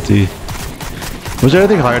difficulty. Was there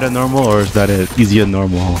anything higher than normal, or is that it? Easy and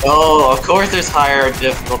normal? Oh, of course there's higher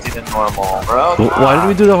difficulty than normal, bro. Well, why didn't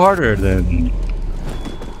we do the harder then?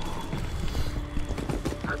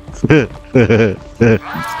 I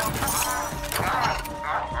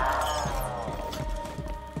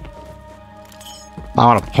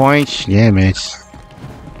want a point. Yeah, mate.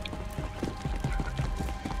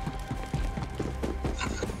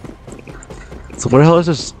 So where the hell is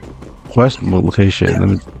this quest location? Let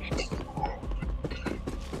me...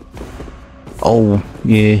 Oh,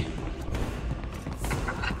 yeah.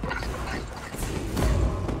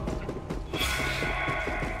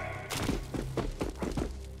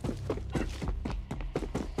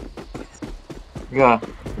 Yeah,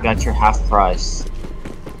 you got your half price.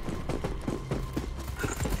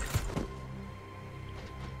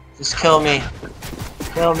 Just kill me.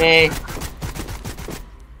 Kill me.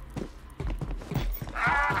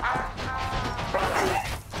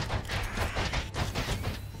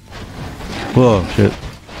 Whoa, shit.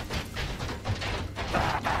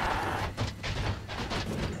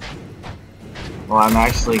 Well, I'm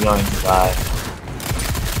actually going to die.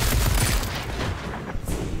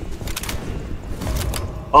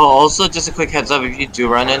 Oh, also, just a quick heads up, if you do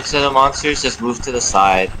run into the monsters, just move to the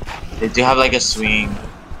side. They do have like a swing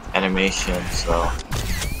animation, so...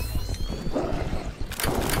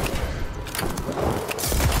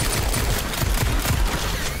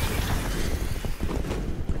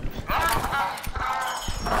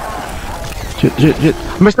 Shit.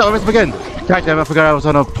 I messed up again. God damn it, I forgot I was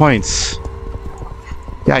on points.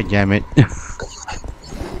 God damn it.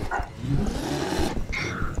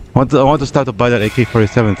 I want to start to buy that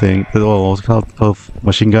AK-47 thing. The what's it called?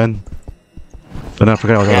 Machine gun. But then I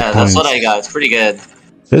forgot I was out of points. Yeah, that's what I got. It's pretty good.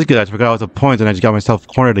 It's good. I forgot I was at points and I just got myself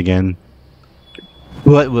cornered again.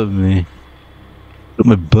 What with me? With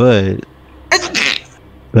my butt.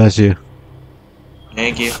 Bless you.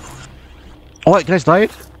 Thank you. Oh wait, can I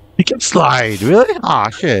slide? You can slide, really? Aw,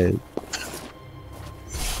 shit.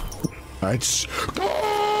 Let's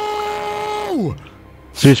go!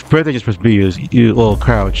 So your sprinting is supposed to be you little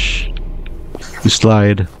crouch. You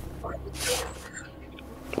slide.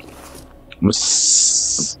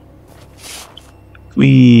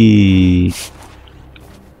 Wee.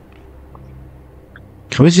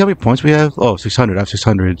 Can we see how many points we have? Oh, 600. I have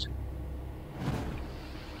 600.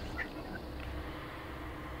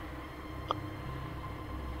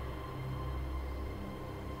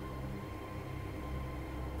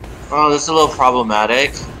 Oh, this is a little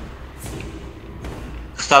problematic.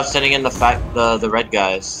 Stop sending in the red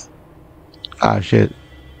guys. Ah, shit.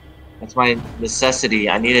 That's my necessity.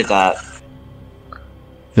 I needed that.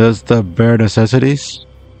 Just the bare necessities?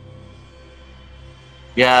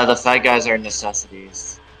 Yeah, the fat guys are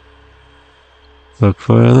necessities. Look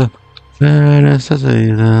for the bare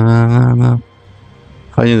necessities. I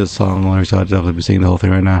need the song lyrics, so I'll definitely be singing the whole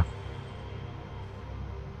thing right now.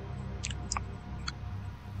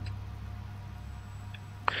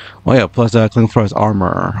 Oh yeah, plus cling for his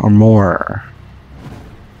armor or more.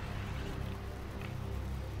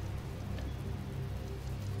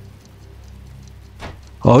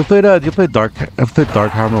 Oh, we played. Did you play Dark? I played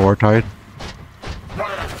Dark Hammer Wartide.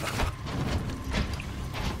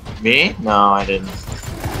 Me? No, I didn't.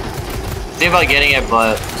 Think about getting it,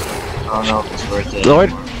 but I don't know if it's worth it.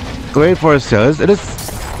 Wait for its sale. It is.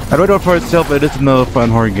 I don't know for itself, but it is another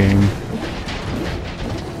fun horror game.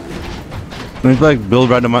 It's like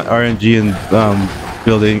build random RNG and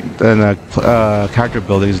building and character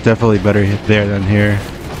building is definitely better there than here.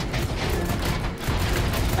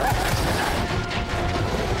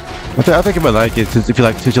 I think I might like it since you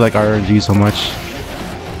like RNG so much.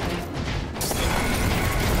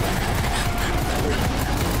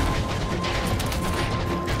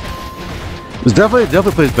 It's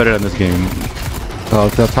definitely plays better than this game. Oh,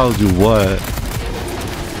 that tells you what.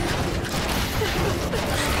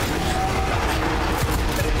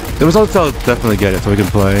 The results I'll definitely get it so we can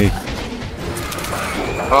play.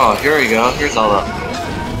 Oh, here we go. Here's all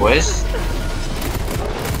the boys.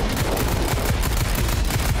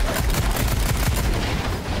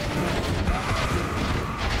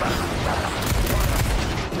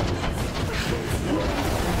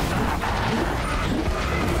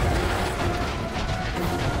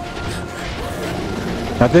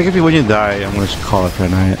 I think when you die, I'm gonna just call it for a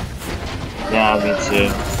night. Yeah, me too.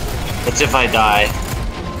 That's if I die.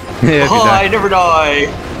 Yeah, oh, I never die.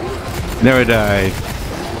 Never die.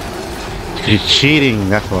 You're cheating,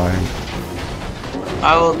 that's why.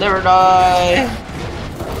 I will never die.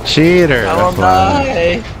 Cheater, I that's won't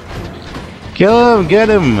why. die. Kill him, get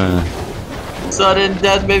him. Sudden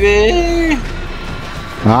death, baby.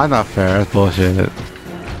 Nah, not fair, that's bullshit.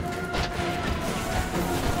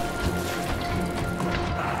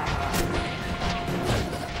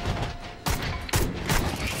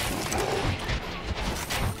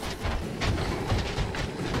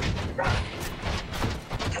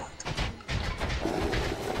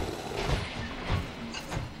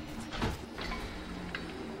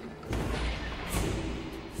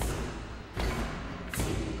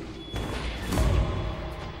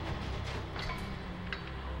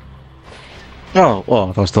 Oh,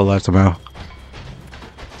 well, I was still alive somehow.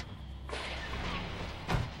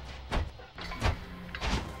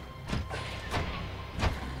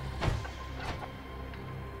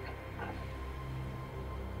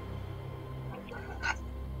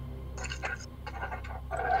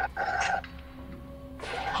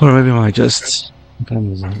 Or maybe I might just... What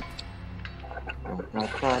time is it?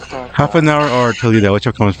 Half an hour or till you there,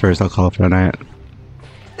 whichever comes first, I'll call it for the night.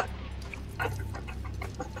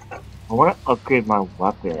 I want to upgrade my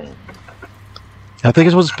weapon. I think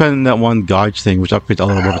it's supposed to spend that one dodge thing, which upgrades all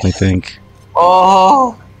the weapons, I think.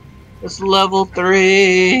 Oh! It's level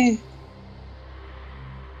 3!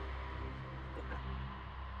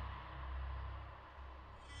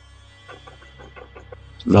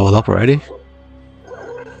 Leveled up already?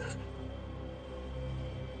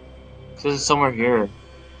 This is somewhere here.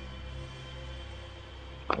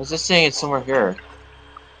 I was just saying it's somewhere here.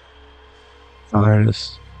 Oh, there it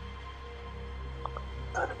is.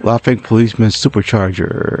 Laughing Policeman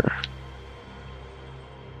Supercharger.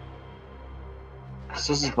 This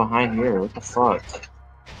is behind here. What the fuck?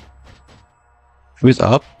 Who's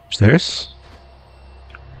up? Upstairs?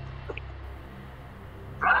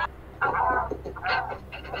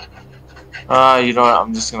 You know what?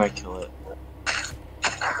 I'm just gonna kill it.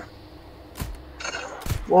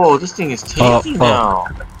 Whoa, this thing is tanky now.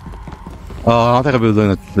 Oh, I don't think I'll be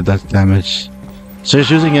doing the death damage. So just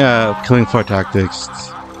using killing floor tactics.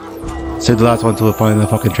 Save the last one till we find the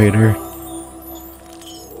fucking traitor.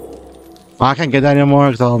 I can't get that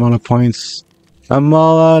anymore because I'm out of points. I'm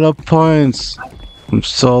all out of points. I'm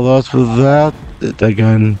so lost without it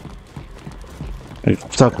again. I'm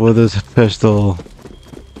stuck with this pistol.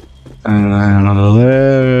 And I don't know the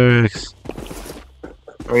lyrics.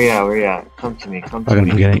 Where you at? Come to me, come to I'm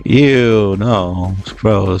me. getting you. No, it's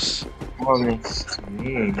gross. Come next to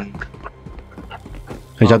me.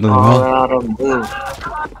 Hey, I'm all out of blue.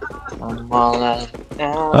 I'm all out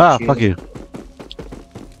of fuck you.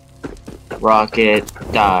 Rocket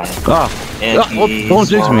died. And don't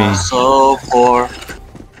jinx me. So poor.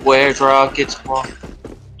 Where's Rocket's mom?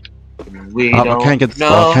 We don't I can't get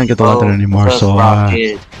the lantern anymore, so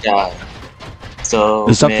Rocket died. So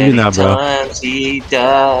it's up to you now, bro. Times he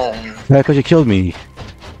died. Yeah, because you killed me.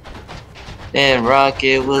 And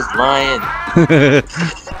Rocket was lying.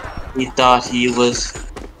 He thought he was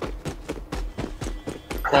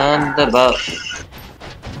done about.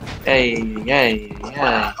 Hey.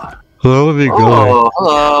 Hello, big guy. Oh,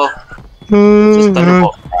 hello. Just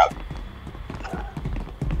Thunderbolt crap.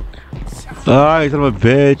 Ah, you son of a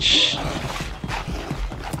bitch.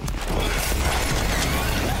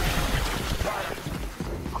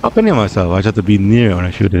 How can I heal myself? I just have to be near when I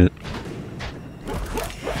shoot it.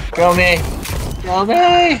 Kill me! Kill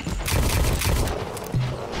me!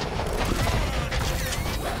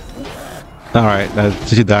 Alright,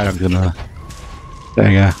 since you died, I'm gonna... There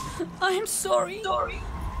you go. I am sorry.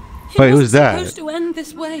 Wait, who's that? Supposed to end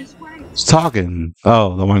this way. It's talking.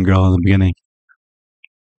 Oh, the one girl in the beginning.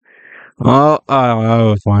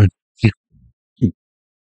 Oh, fine.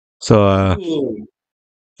 So,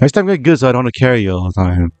 next time get good so I don't want to carry you all the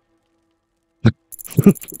time.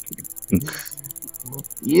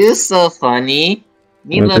 You're so funny.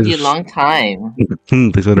 Me love you long time.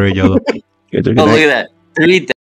 Thanks for the radio. Oh, look at that. 3